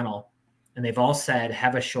O'Connell, and they've all said,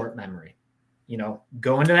 have a short memory,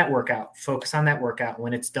 go into that workout, focus on that workout.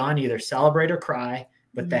 When it's done, either celebrate or cry,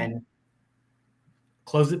 but then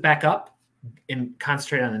close it back up and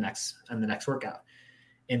concentrate on the next workout.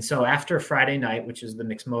 And so after Friday night, which is the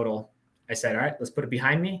mixed modal, I said, all right, let's put it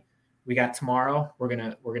behind me. We got tomorrow. We're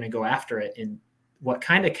going to go after it. And what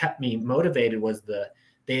kind of kept me motivated was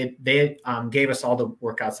they gave us all the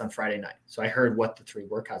workouts on Friday night. So I heard what the 3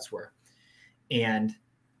 workouts were. And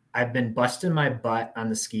I've been busting my butt on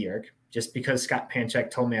the ski erg just because Scott Panchik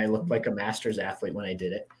told me I looked like a Masters athlete when I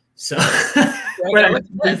did it. So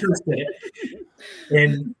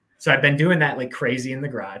and so I've been doing that like crazy in the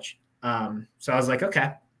garage. So I was like,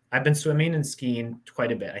 okay, I've been swimming and skiing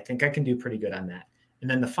quite a bit. I think I can do pretty good on that. And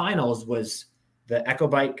then the finals was the Echo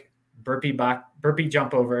Bike, burpee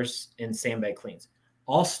jump overs, and sandbag cleans.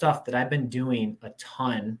 All stuff that I've been doing a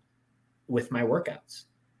ton with my workouts.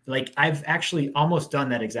 Like I've actually almost done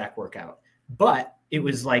that exact workout, but it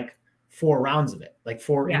was like 4 rounds of it, like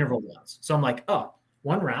 4 interval rounds. So I'm like, oh,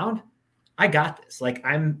 1 round, I got this. Like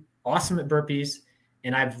I'm awesome at burpees,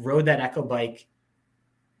 and I've rode that Echo Bike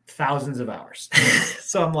thousands of hours.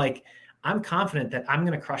 So I'm like, I'm confident that I'm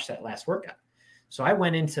going to crush that last workout. So I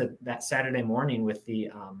went into that Saturday morning with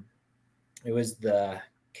it was the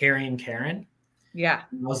carrying Karen. Yeah.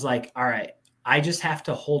 I was like, all right, I just have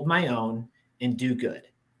to hold my own and do good.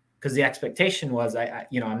 Because the expectation was I'm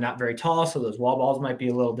not very tall, so those wall balls might be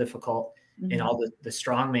a little difficult. And all the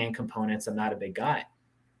strongman components, I'm not a big guy.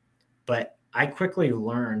 But I quickly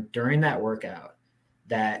learned during that workout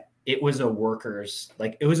that it was a workhorse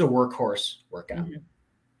workout.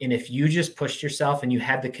 And if you just pushed yourself and you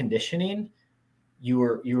had the conditioning, you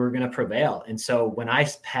were going to prevail. And so when I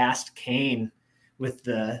passed Kane with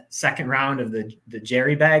the second round of the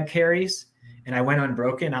Jerry bag carries, and I went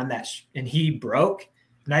unbroken on that, and he broke,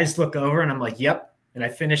 and I just look over and I'm like, yep. And I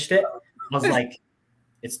finished it. I was like,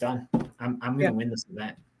 it's done. I'm going to win this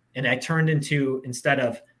event. And I turned into, instead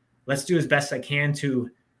of let's do as best I can,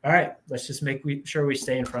 to, all right, let's just make sure we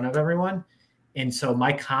stay in front of everyone. And so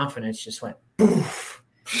my confidence just went poof.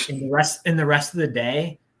 In the rest of the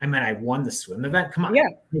day, I won the swim event. Come on. Yeah.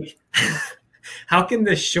 How can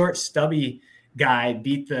this short, stubby guy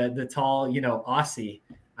beat the tall, Aussie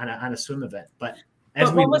on a swim event? But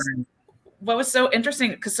what was so interesting,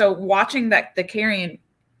 because watching the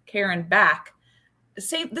Karen back,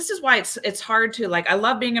 this is why it's hard to, like, I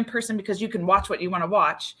love being in person because you can watch what you want to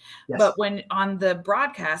watch. Yes. But when on the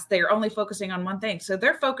broadcast, they're only focusing on one thing. So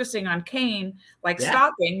they're focusing on Kane,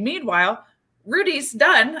 stopping. Meanwhile, Rudy's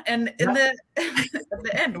done. And at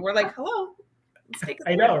the end, we're like, hello.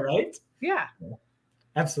 I know, right? Yeah.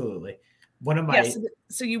 Absolutely. One of my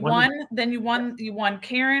so you won, then you won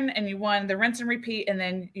Karen, and you won the rinse and repeat, and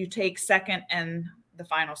then you take second and the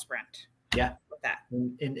final sprint. Yeah. With that.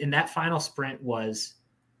 And that final sprint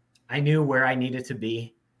I knew where I needed to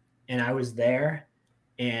be, and I was there.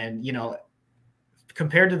 And,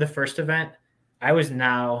 compared to the first event, I was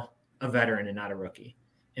now a veteran and not a rookie.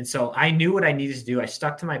 And so I knew what I needed to do. I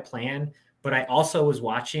stuck to my plan, but I also was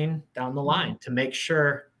watching down the line to make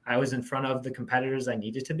sure I was in front of the competitors I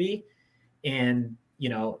needed to be. And,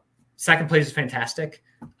 second place is fantastic.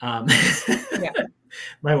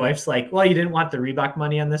 My wife's like, well, you didn't want the Reebok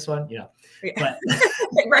money on this one, but,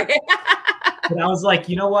 right. But I was like,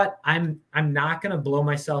 you know what? I'm not going to blow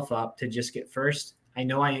myself up to just get first. I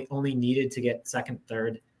know I only needed to get second,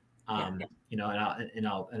 third, and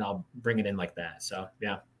I'll bring it in like that. So,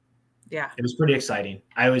 yeah, it was pretty exciting.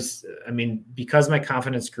 Because my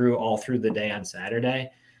confidence grew all through the day on Saturday,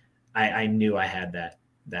 I knew I had that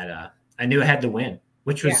I knew I had to win,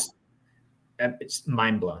 which was it's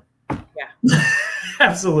mind blown. Yeah.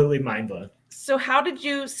 absolutely mind blown. So how did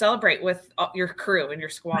you celebrate with your crew and your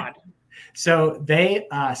squad? So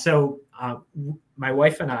my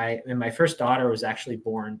wife and I, and my first daughter was actually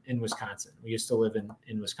born in Wisconsin. We used to live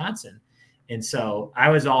in Wisconsin. And so I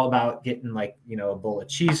was all about getting like, a bowl of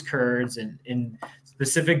cheese curds and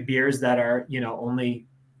specific beers that are, only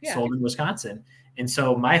sold in Wisconsin. And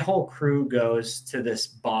so my whole crew goes to this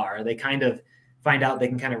bar. They kind of find out they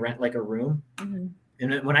can kind of rent like a room. Mm-hmm.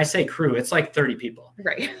 And when I say crew, it's like 30 people.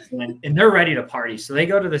 Right. And they're ready to party. So they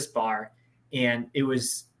go to this bar, and it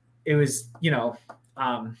was,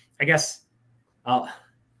 I guess, I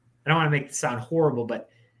don't want to make it sound horrible, but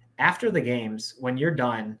after the games, when you're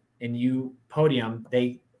done and you podium,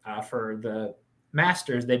 they, for the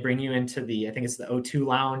Masters, they bring you into I think it's the O2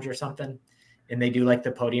 lounge or something. And they do like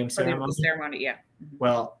the podium ceremony. Yeah. Mm-hmm.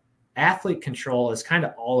 Well, athlete control is kind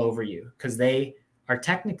of all over you because they are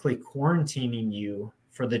technically quarantining you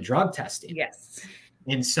for the drug testing. Yes.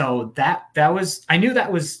 And so that was, I knew that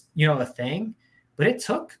was, a thing, but it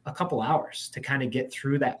took a couple hours to kind of get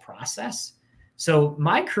through that process. So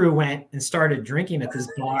my crew went and started drinking at this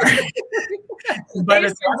bar. They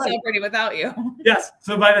started celebrating without you. Yes.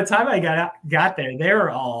 So by the time I got there, they were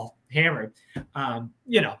all hammered,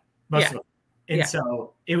 most of them. And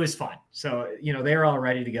so it was fun. So, they were all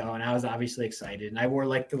ready to go, and I was obviously excited. And I wore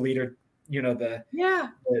like the leader, the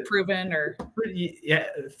proven or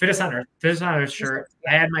Fittest on Earth shirt.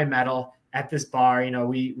 I had my medal at this bar.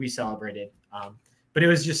 We celebrated, but it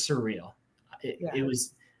was just surreal. It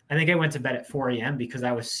was. I think I went to bed at 4 a.m. because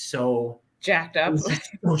I was so jacked up.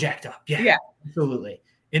 So jacked up. Yeah, absolutely.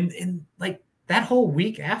 And like that whole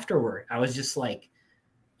week afterward, I was just like,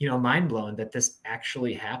 mind blown that this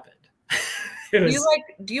actually happened.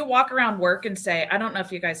 Do you walk around work and say, I don't know if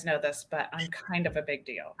you guys know this, but I'm kind of a big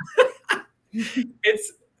deal?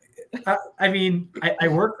 I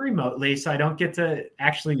work remotely, so I don't get to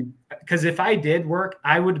actually, because if I did work,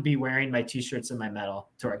 I would be wearing my t-shirts and my medal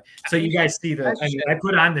to work. So you guys see I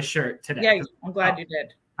put on the shirt today. Yeah, I'm glad you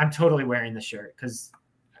did. I'm totally wearing the shirt because,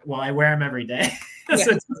 I wear them every day.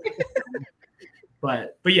 So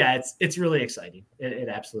but yeah, it's really exciting. It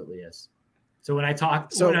absolutely is. So when I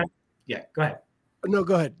talk, go ahead. No,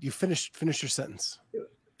 go ahead. You finish your sentence.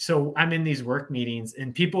 So I'm in these work meetings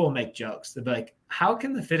and people will make jokes. They'll be like, how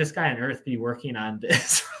can the fittest guy on earth be working on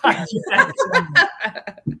this? I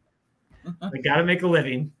got to make a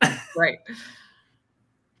living. Right.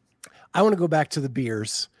 I want to go back to the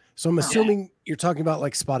beers. So I'm assuming you're talking about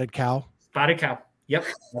like Spotted Cow. Spotted Cow. Yep.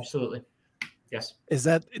 Absolutely. Yes. Is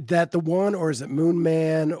that the one, or is it Moon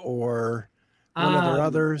Man or one of their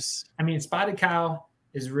others? I mean, Spotted Cow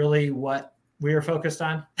is really what we were focused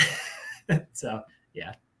on. So,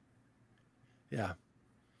 yeah. Yeah.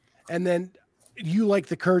 And then you like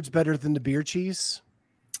the curds better than the beer cheese?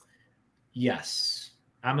 Yes.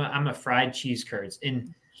 I'm a fried cheese curds.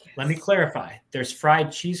 And let me clarify. There's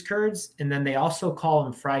fried cheese curds, and then they also call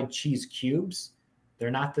them fried cheese cubes.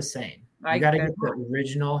 They're not the same. You got to get the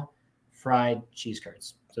original fried cheese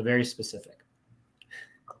curds. So very specific.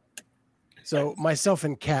 So myself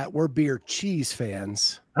and Kat, we're beer cheese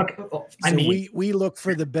fans. Okay. Well, we look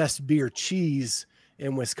for the best beer cheese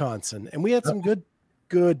in Wisconsin, and we had some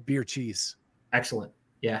good beer cheese. Excellent.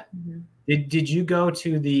 Yeah. Mm-hmm. Did you go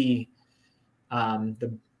to the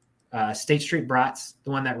State Street Brats,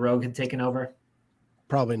 the one that Rogue had taken over?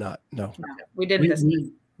 Probably not. No. We did this.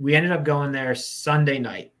 We ended up going there Sunday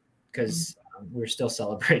night because we were still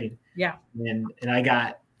celebrating. Yeah. And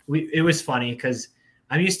it was funny because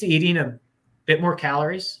I'm used to eating a bit more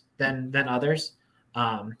calories than others.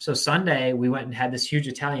 So Sunday we went and had this huge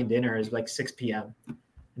Italian dinner. It was like 6 p.m.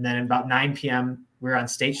 And then about 9 p.m. we were on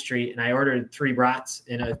State Street, and I ordered 3 brats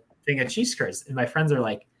and a thing of cheese curds. And my friends are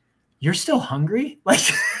like, "You're still hungry? Like,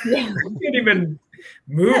 you can't even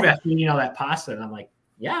move after eating all that pasta." And I'm like,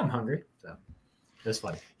 "Yeah, I'm hungry." So it was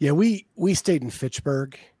funny. Yeah, we stayed in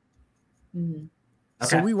Fitchburg. Mm-hmm. Okay.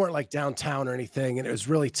 So we weren't like downtown or anything, and it was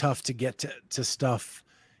really tough to get to stuff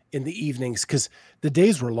in the evenings because the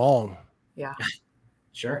days were long. Yeah.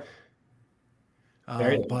 Sure.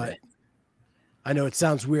 But I know it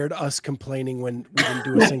sounds weird, us complaining when we didn't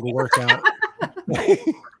do a single workout.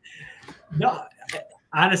 No,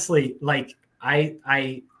 honestly, like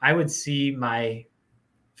I would see my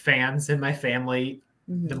fans and my family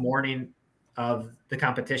the morning of the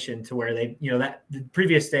competition to where they, that the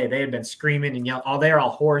previous day they had been screaming and yelling. They're all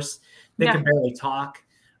hoarse. They could barely talk.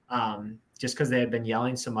 Just because they had been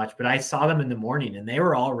yelling so much. But I saw them in the morning and they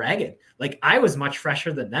were all ragged. Like I was much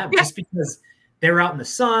fresher than them just because they were out in the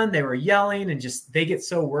sun, they were yelling, and just they get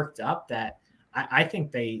so worked up that I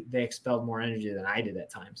think they expelled more energy than I did at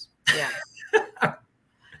times. Yeah.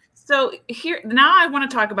 So here now I want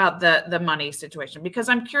to talk about the money situation, because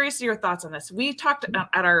I'm curious to your thoughts on this. We talked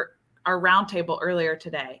at our roundtable earlier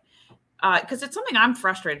today, because it's something I'm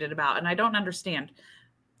frustrated about and I don't understand.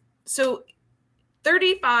 So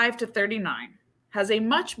 35 to 39 has a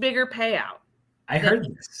much bigger payout. I heard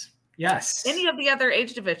this. Yes. Any of the other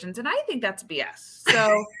age divisions, and I think that's BS.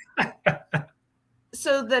 So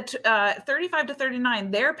so that 35 to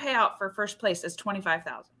 39, their payout for first place is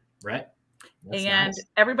 25,000. Right. That's nice.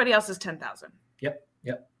 Everybody else is 10,000. Yep.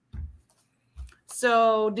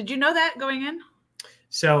 So did you know that going in?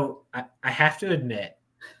 So I have to admit,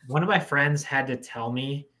 one of my friends had to tell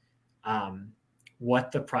me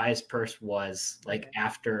what the prize purse was like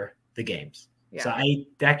after the games. Yeah. So I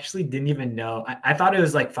actually didn't even know. I thought it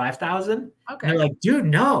was like 5,000. Okay. And they're like, dude,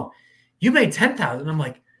 no, you made 10,000. I'm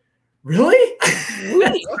like, really?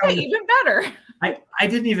 Okay, even better. I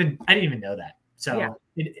didn't even know that. So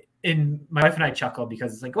and my wife and I chuckle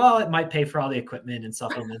because it's like, well, it might pay for all the equipment and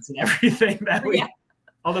supplements and everything that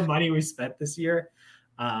all the money we spent this year.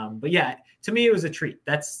 But yeah, to me, it was a treat.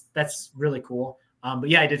 That's really cool. But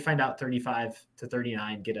yeah, I did find out 35 to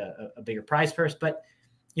 39 get a bigger prize purse, but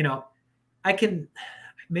I can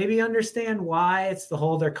maybe understand why it's the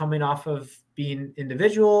whole they're coming off of being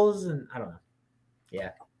individuals, and I don't know. Yeah.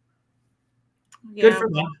 Good for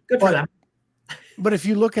them. Good for them. But if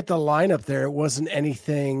you look at the lineup there, it wasn't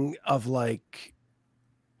anything of like,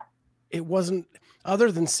 it wasn't,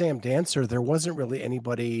 other than Sam Dancer, there wasn't really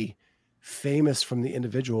anybody famous from the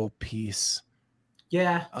individual piece.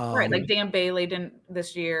 Yeah. Right. Like Dan Bailey didn't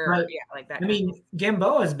this year. Right. Yeah, like that. I mean,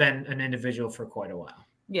 Gamboa has been an individual for quite a while.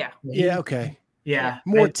 Yeah. Yeah. Okay. Yeah.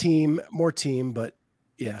 More team, but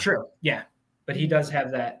yeah. True. Yeah. But he does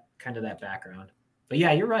have that kind of that background. But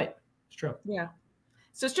yeah, you're right. It's true. Yeah.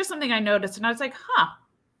 So it's just something I noticed, and I was like, huh.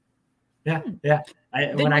 Yeah. Yeah.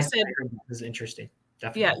 When I said it was interesting.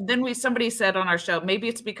 Definitely. Yeah. Then somebody said on our show, maybe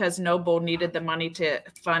it's because Noble needed the money to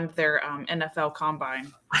fund their NFL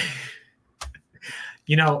combine.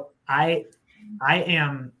 I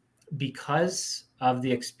am, because of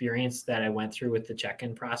the experience that I went through with the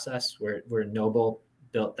check-in process where Noble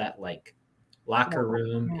built that like locker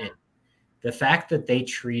room, and the fact that they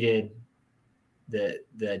treated the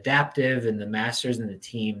adaptive and the masters and the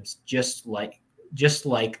teams just like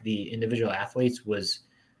the individual athletes was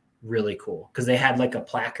really cool, because they had like a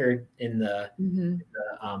placard in the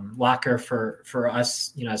locker for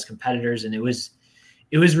us, as competitors, and it was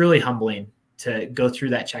really humbling to go through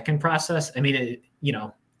that check-in process. I mean,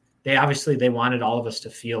 they wanted all of us to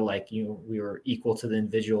feel like we were equal to the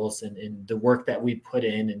individuals, and the work that we put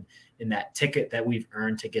in and that ticket that we've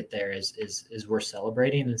earned to get there is worth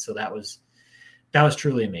celebrating. And so that was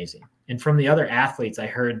truly amazing. And from the other athletes, I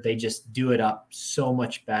heard they just do it up so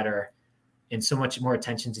much better and so much more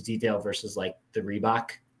attention to detail versus like the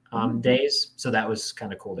Reebok days. So that was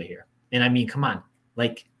kind of cool to hear. And I mean, come on,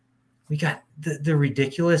 like we got the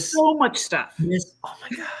ridiculous, so much stuff. Oh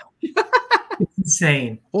my God. It's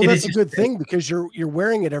insane. Well, that's a good thing, because you're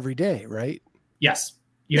wearing it every day, right? Yes,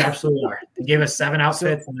 you absolutely are. They gave us 7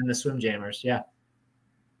 outfits and then the swim jammers. Yeah.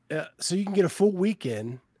 So you can get a full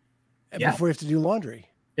weekend before you have to do laundry.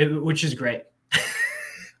 Which is great.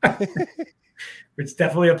 It's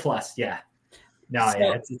definitely a plus. Yeah. No,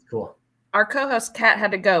 it's cool. Our co-host Kat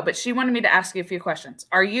had to go, but she wanted me to ask you a few questions.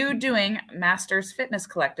 Are you doing Masters Fitness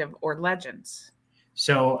Collective or Legends?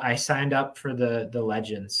 So I signed up for the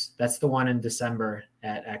Legends. That's the one in December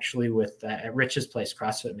at Rich's place,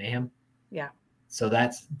 CrossFit Mayhem. Yeah. So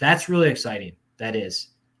that's really exciting. That is.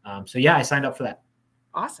 So yeah, I signed up for that.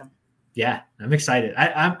 Awesome. Yeah, I'm excited.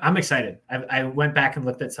 I'm excited. I went back and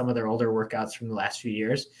looked at some of their older workouts from the last few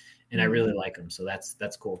years, and I really like them. So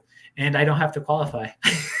that's cool. And I don't have to qualify.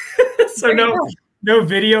 So no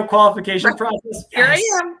video qualification process. Here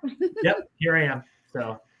I am. Yep, here I am.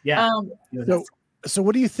 So yeah. So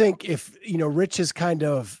what do you think if, Rich has kind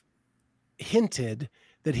of hinted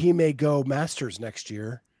that he may go Masters next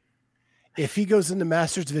year? If he goes into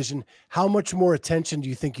Masters division, how much more attention do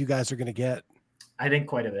you think you guys are going to get? I think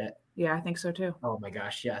quite a bit. Yeah, I think so too. Oh my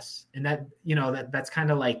gosh, yes. And that, that's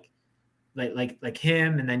kind of like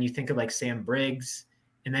him. And then you think of like Sam Briggs,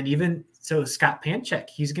 and then even so Scott Panchik,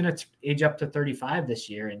 he's going to age up to 35 this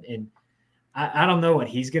year. And I don't know what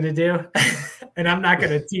he's going to do. And I'm not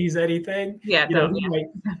going to tease anything. Yeah.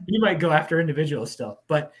 He might go after individuals still,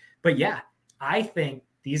 but yeah, I think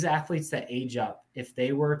these athletes that age up, if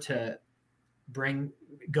they were to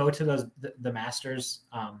go to the Masters,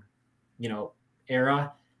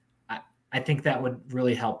 era, I think that would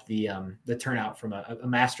really help the turnout from a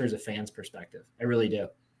Masters of fans perspective. I really do.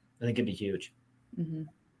 I think it'd be huge. Mm-hmm.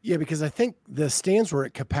 Yeah, because I think the stands were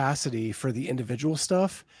at capacity for the individual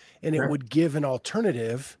stuff, and it would give an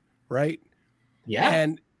alternative, right? Yeah.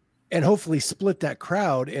 And hopefully split that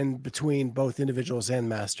crowd in between both individuals and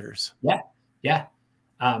masters. Yeah. Yeah.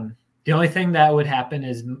 The only thing that would happen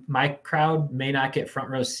is my crowd may not get front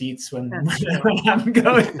row seats when I'm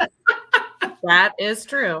going. That is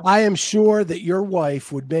true. I am sure that your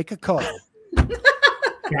wife would make a call.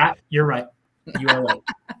 Yeah, you're right. You are right.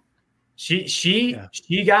 She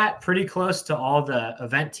got pretty close to all the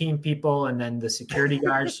event team people and then the security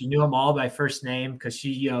guards. She knew them all by first name because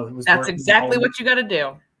she, was. That's exactly what you got to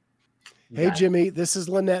do. Hey, Jimmy, this is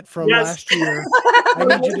Lynette from last year. I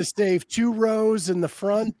need you to save 2 rows in the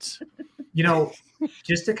front.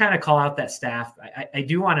 Just to kind of call out that staff, I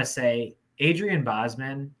do want to say Adrian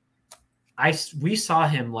Bosman, we saw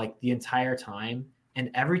him like the entire time. And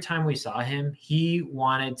every time we saw him, he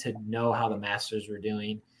wanted to know how the masters were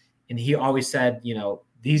doing. And he always said, you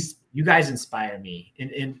guys inspire me.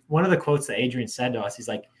 And one of the quotes that Adrian said to us, he's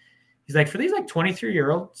like, for these like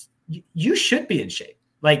 23-year-olds, you should be in shape.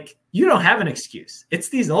 Like, you don't have an excuse. It's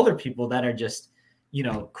these older people that are just,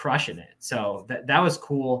 crushing it. So that was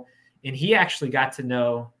cool. And he actually got to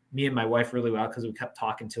know me and my wife really well because we kept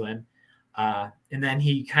talking to him. And then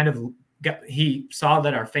he kind of he saw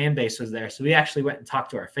that our fan base was there. So we actually went and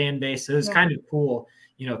talked to our fan base. So it was kind of cool,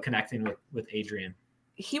 connecting with Adrian.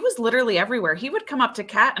 He was literally everywhere. He would come up to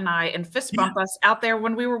Kat and I and fist bump us out there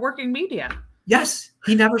when we were working media. Yes.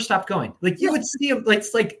 He never stopped going. Like you would see him, like,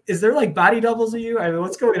 it's like, is there like body doubles of you? I mean,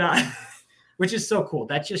 what's going on? Which is so cool.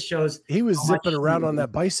 That just shows he was zipping around on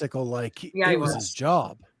that bicycle like it was his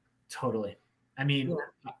job. Totally. I mean,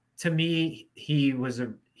 to me, he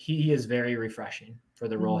is very refreshing for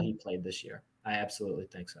the role he played this year. I absolutely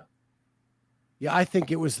think so. Yeah, I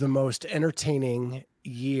think it was the most entertaining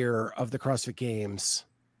year of the CrossFit Games.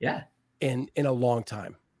 Yeah. In a long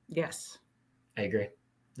time. Yes. I agree.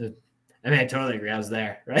 I totally agree. I was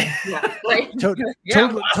there, right? Yeah. Right.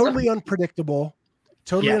 Totally unpredictable.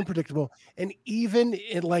 Totally unpredictable. And even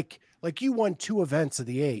in like you won 2 events of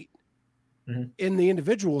the 8. Mm-hmm. In the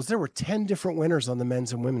individuals, there were 10 different winners on the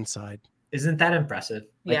men's and women's side. Isn't that impressive?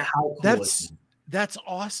 Like, yeah. How cool that's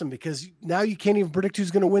awesome because now you can't even predict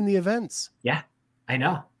who's going to win the events. Yeah, I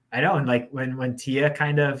know. And like when Tia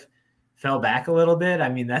kind of fell back a little bit,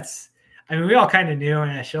 we all kind of knew,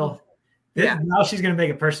 and now she's going to make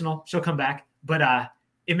it personal. She'll come back, but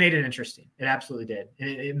it made it interesting. It absolutely did. And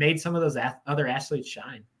it made some of those other athletes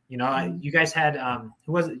shine. You guys had,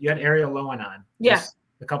 who was it? You had Ariel Lowen on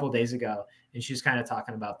a couple of days ago, and she's kind of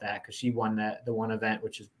talking about that because she won the one event,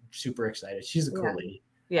 which is super excited. She's a cool lady.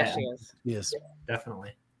 Yeah, she is. Yes,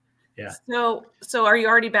 definitely. Yeah. So are you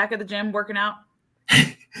already back at the gym working out?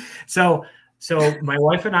 So my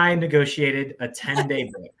wife and I negotiated a 10-day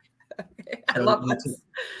break. Okay. I love this.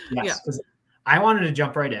 Yes, because I wanted to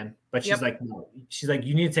jump right in, but she's like, no. She's like,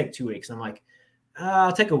 you need to take 2 weeks. I'm like,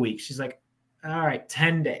 I'll take a week. She's like, all right,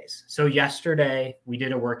 10 days. So yesterday we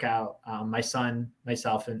did a workout. My son,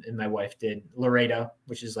 myself, and my wife did Laredo,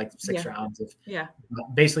 which is like 6 rounds of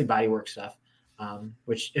basically body work stuff.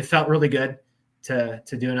 Which it felt really good to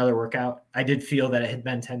do another workout. I did feel that it had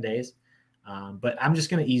been 10 days, but I'm just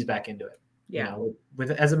going to ease back into it. Yeah.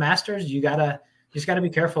 As a masters, you just gotta be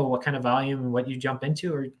careful what kind of volume and what you jump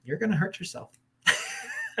into, or you're going to hurt yourself.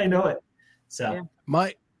 I know it. So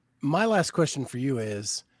my last question for you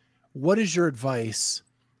is, what is your advice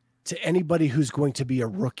to anybody who's going to be a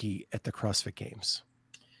rookie at the CrossFit Games?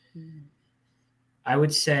 I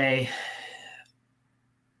would say,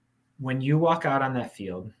 when you walk out on that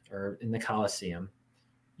field or in the Coliseum,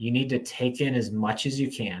 you need to take in as much as you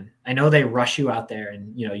can. I know they rush you out there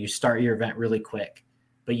and, you start your event really quick,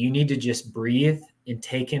 but you need to just breathe and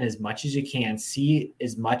take in as much as you can, see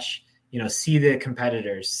as much, see the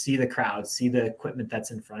competitors, see the crowd, see the equipment that's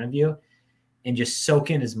in front of you, and just soak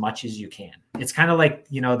in as much as you can. It's kind of like,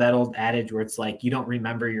 that old adage where it's like, you don't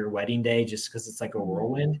remember your wedding day just because it's like a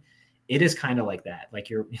whirlwind. It is kind of like that, like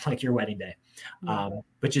your wedding day.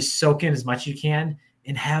 But just soak in as much as you can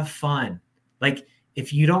and have fun. Like,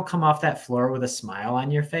 if you don't come off that floor with a smile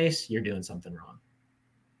on your face, you're doing something wrong.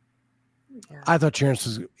 Yeah. I thought your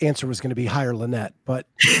answer was going to be higher Lynette, but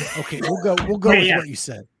okay, we'll go with what you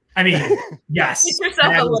said. Yes. Get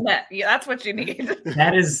yourself a Lynette. Yeah, that's what you need.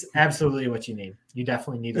 That is absolutely what you need. You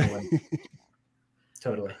definitely need a Lynette.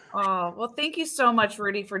 Totally. Oh, well, thank you so much,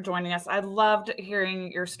 Rudy, for joining us. I loved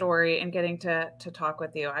hearing your story and getting to talk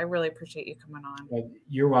with you. I really appreciate you coming on.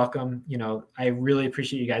 You're welcome. I really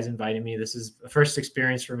appreciate you guys inviting me. This is a first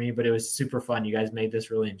experience for me, but it was super fun. You guys made this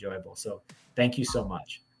really enjoyable. So thank you so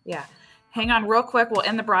much. Yeah. Hang on real quick. We'll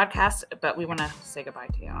end the broadcast, but we want to say goodbye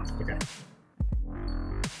to you. Okay.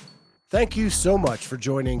 Thank you so much for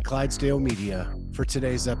joining Clydesdale Media for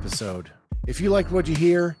today's episode. If you like what you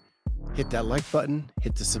hear, hit that like button,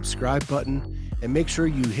 hit the subscribe button, and make sure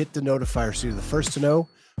you hit the notifier so you're the first to know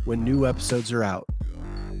when new episodes are out.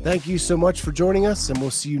 Thank you so much for joining us, and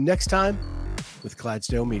we'll see you next time with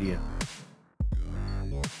Clydesdale Media.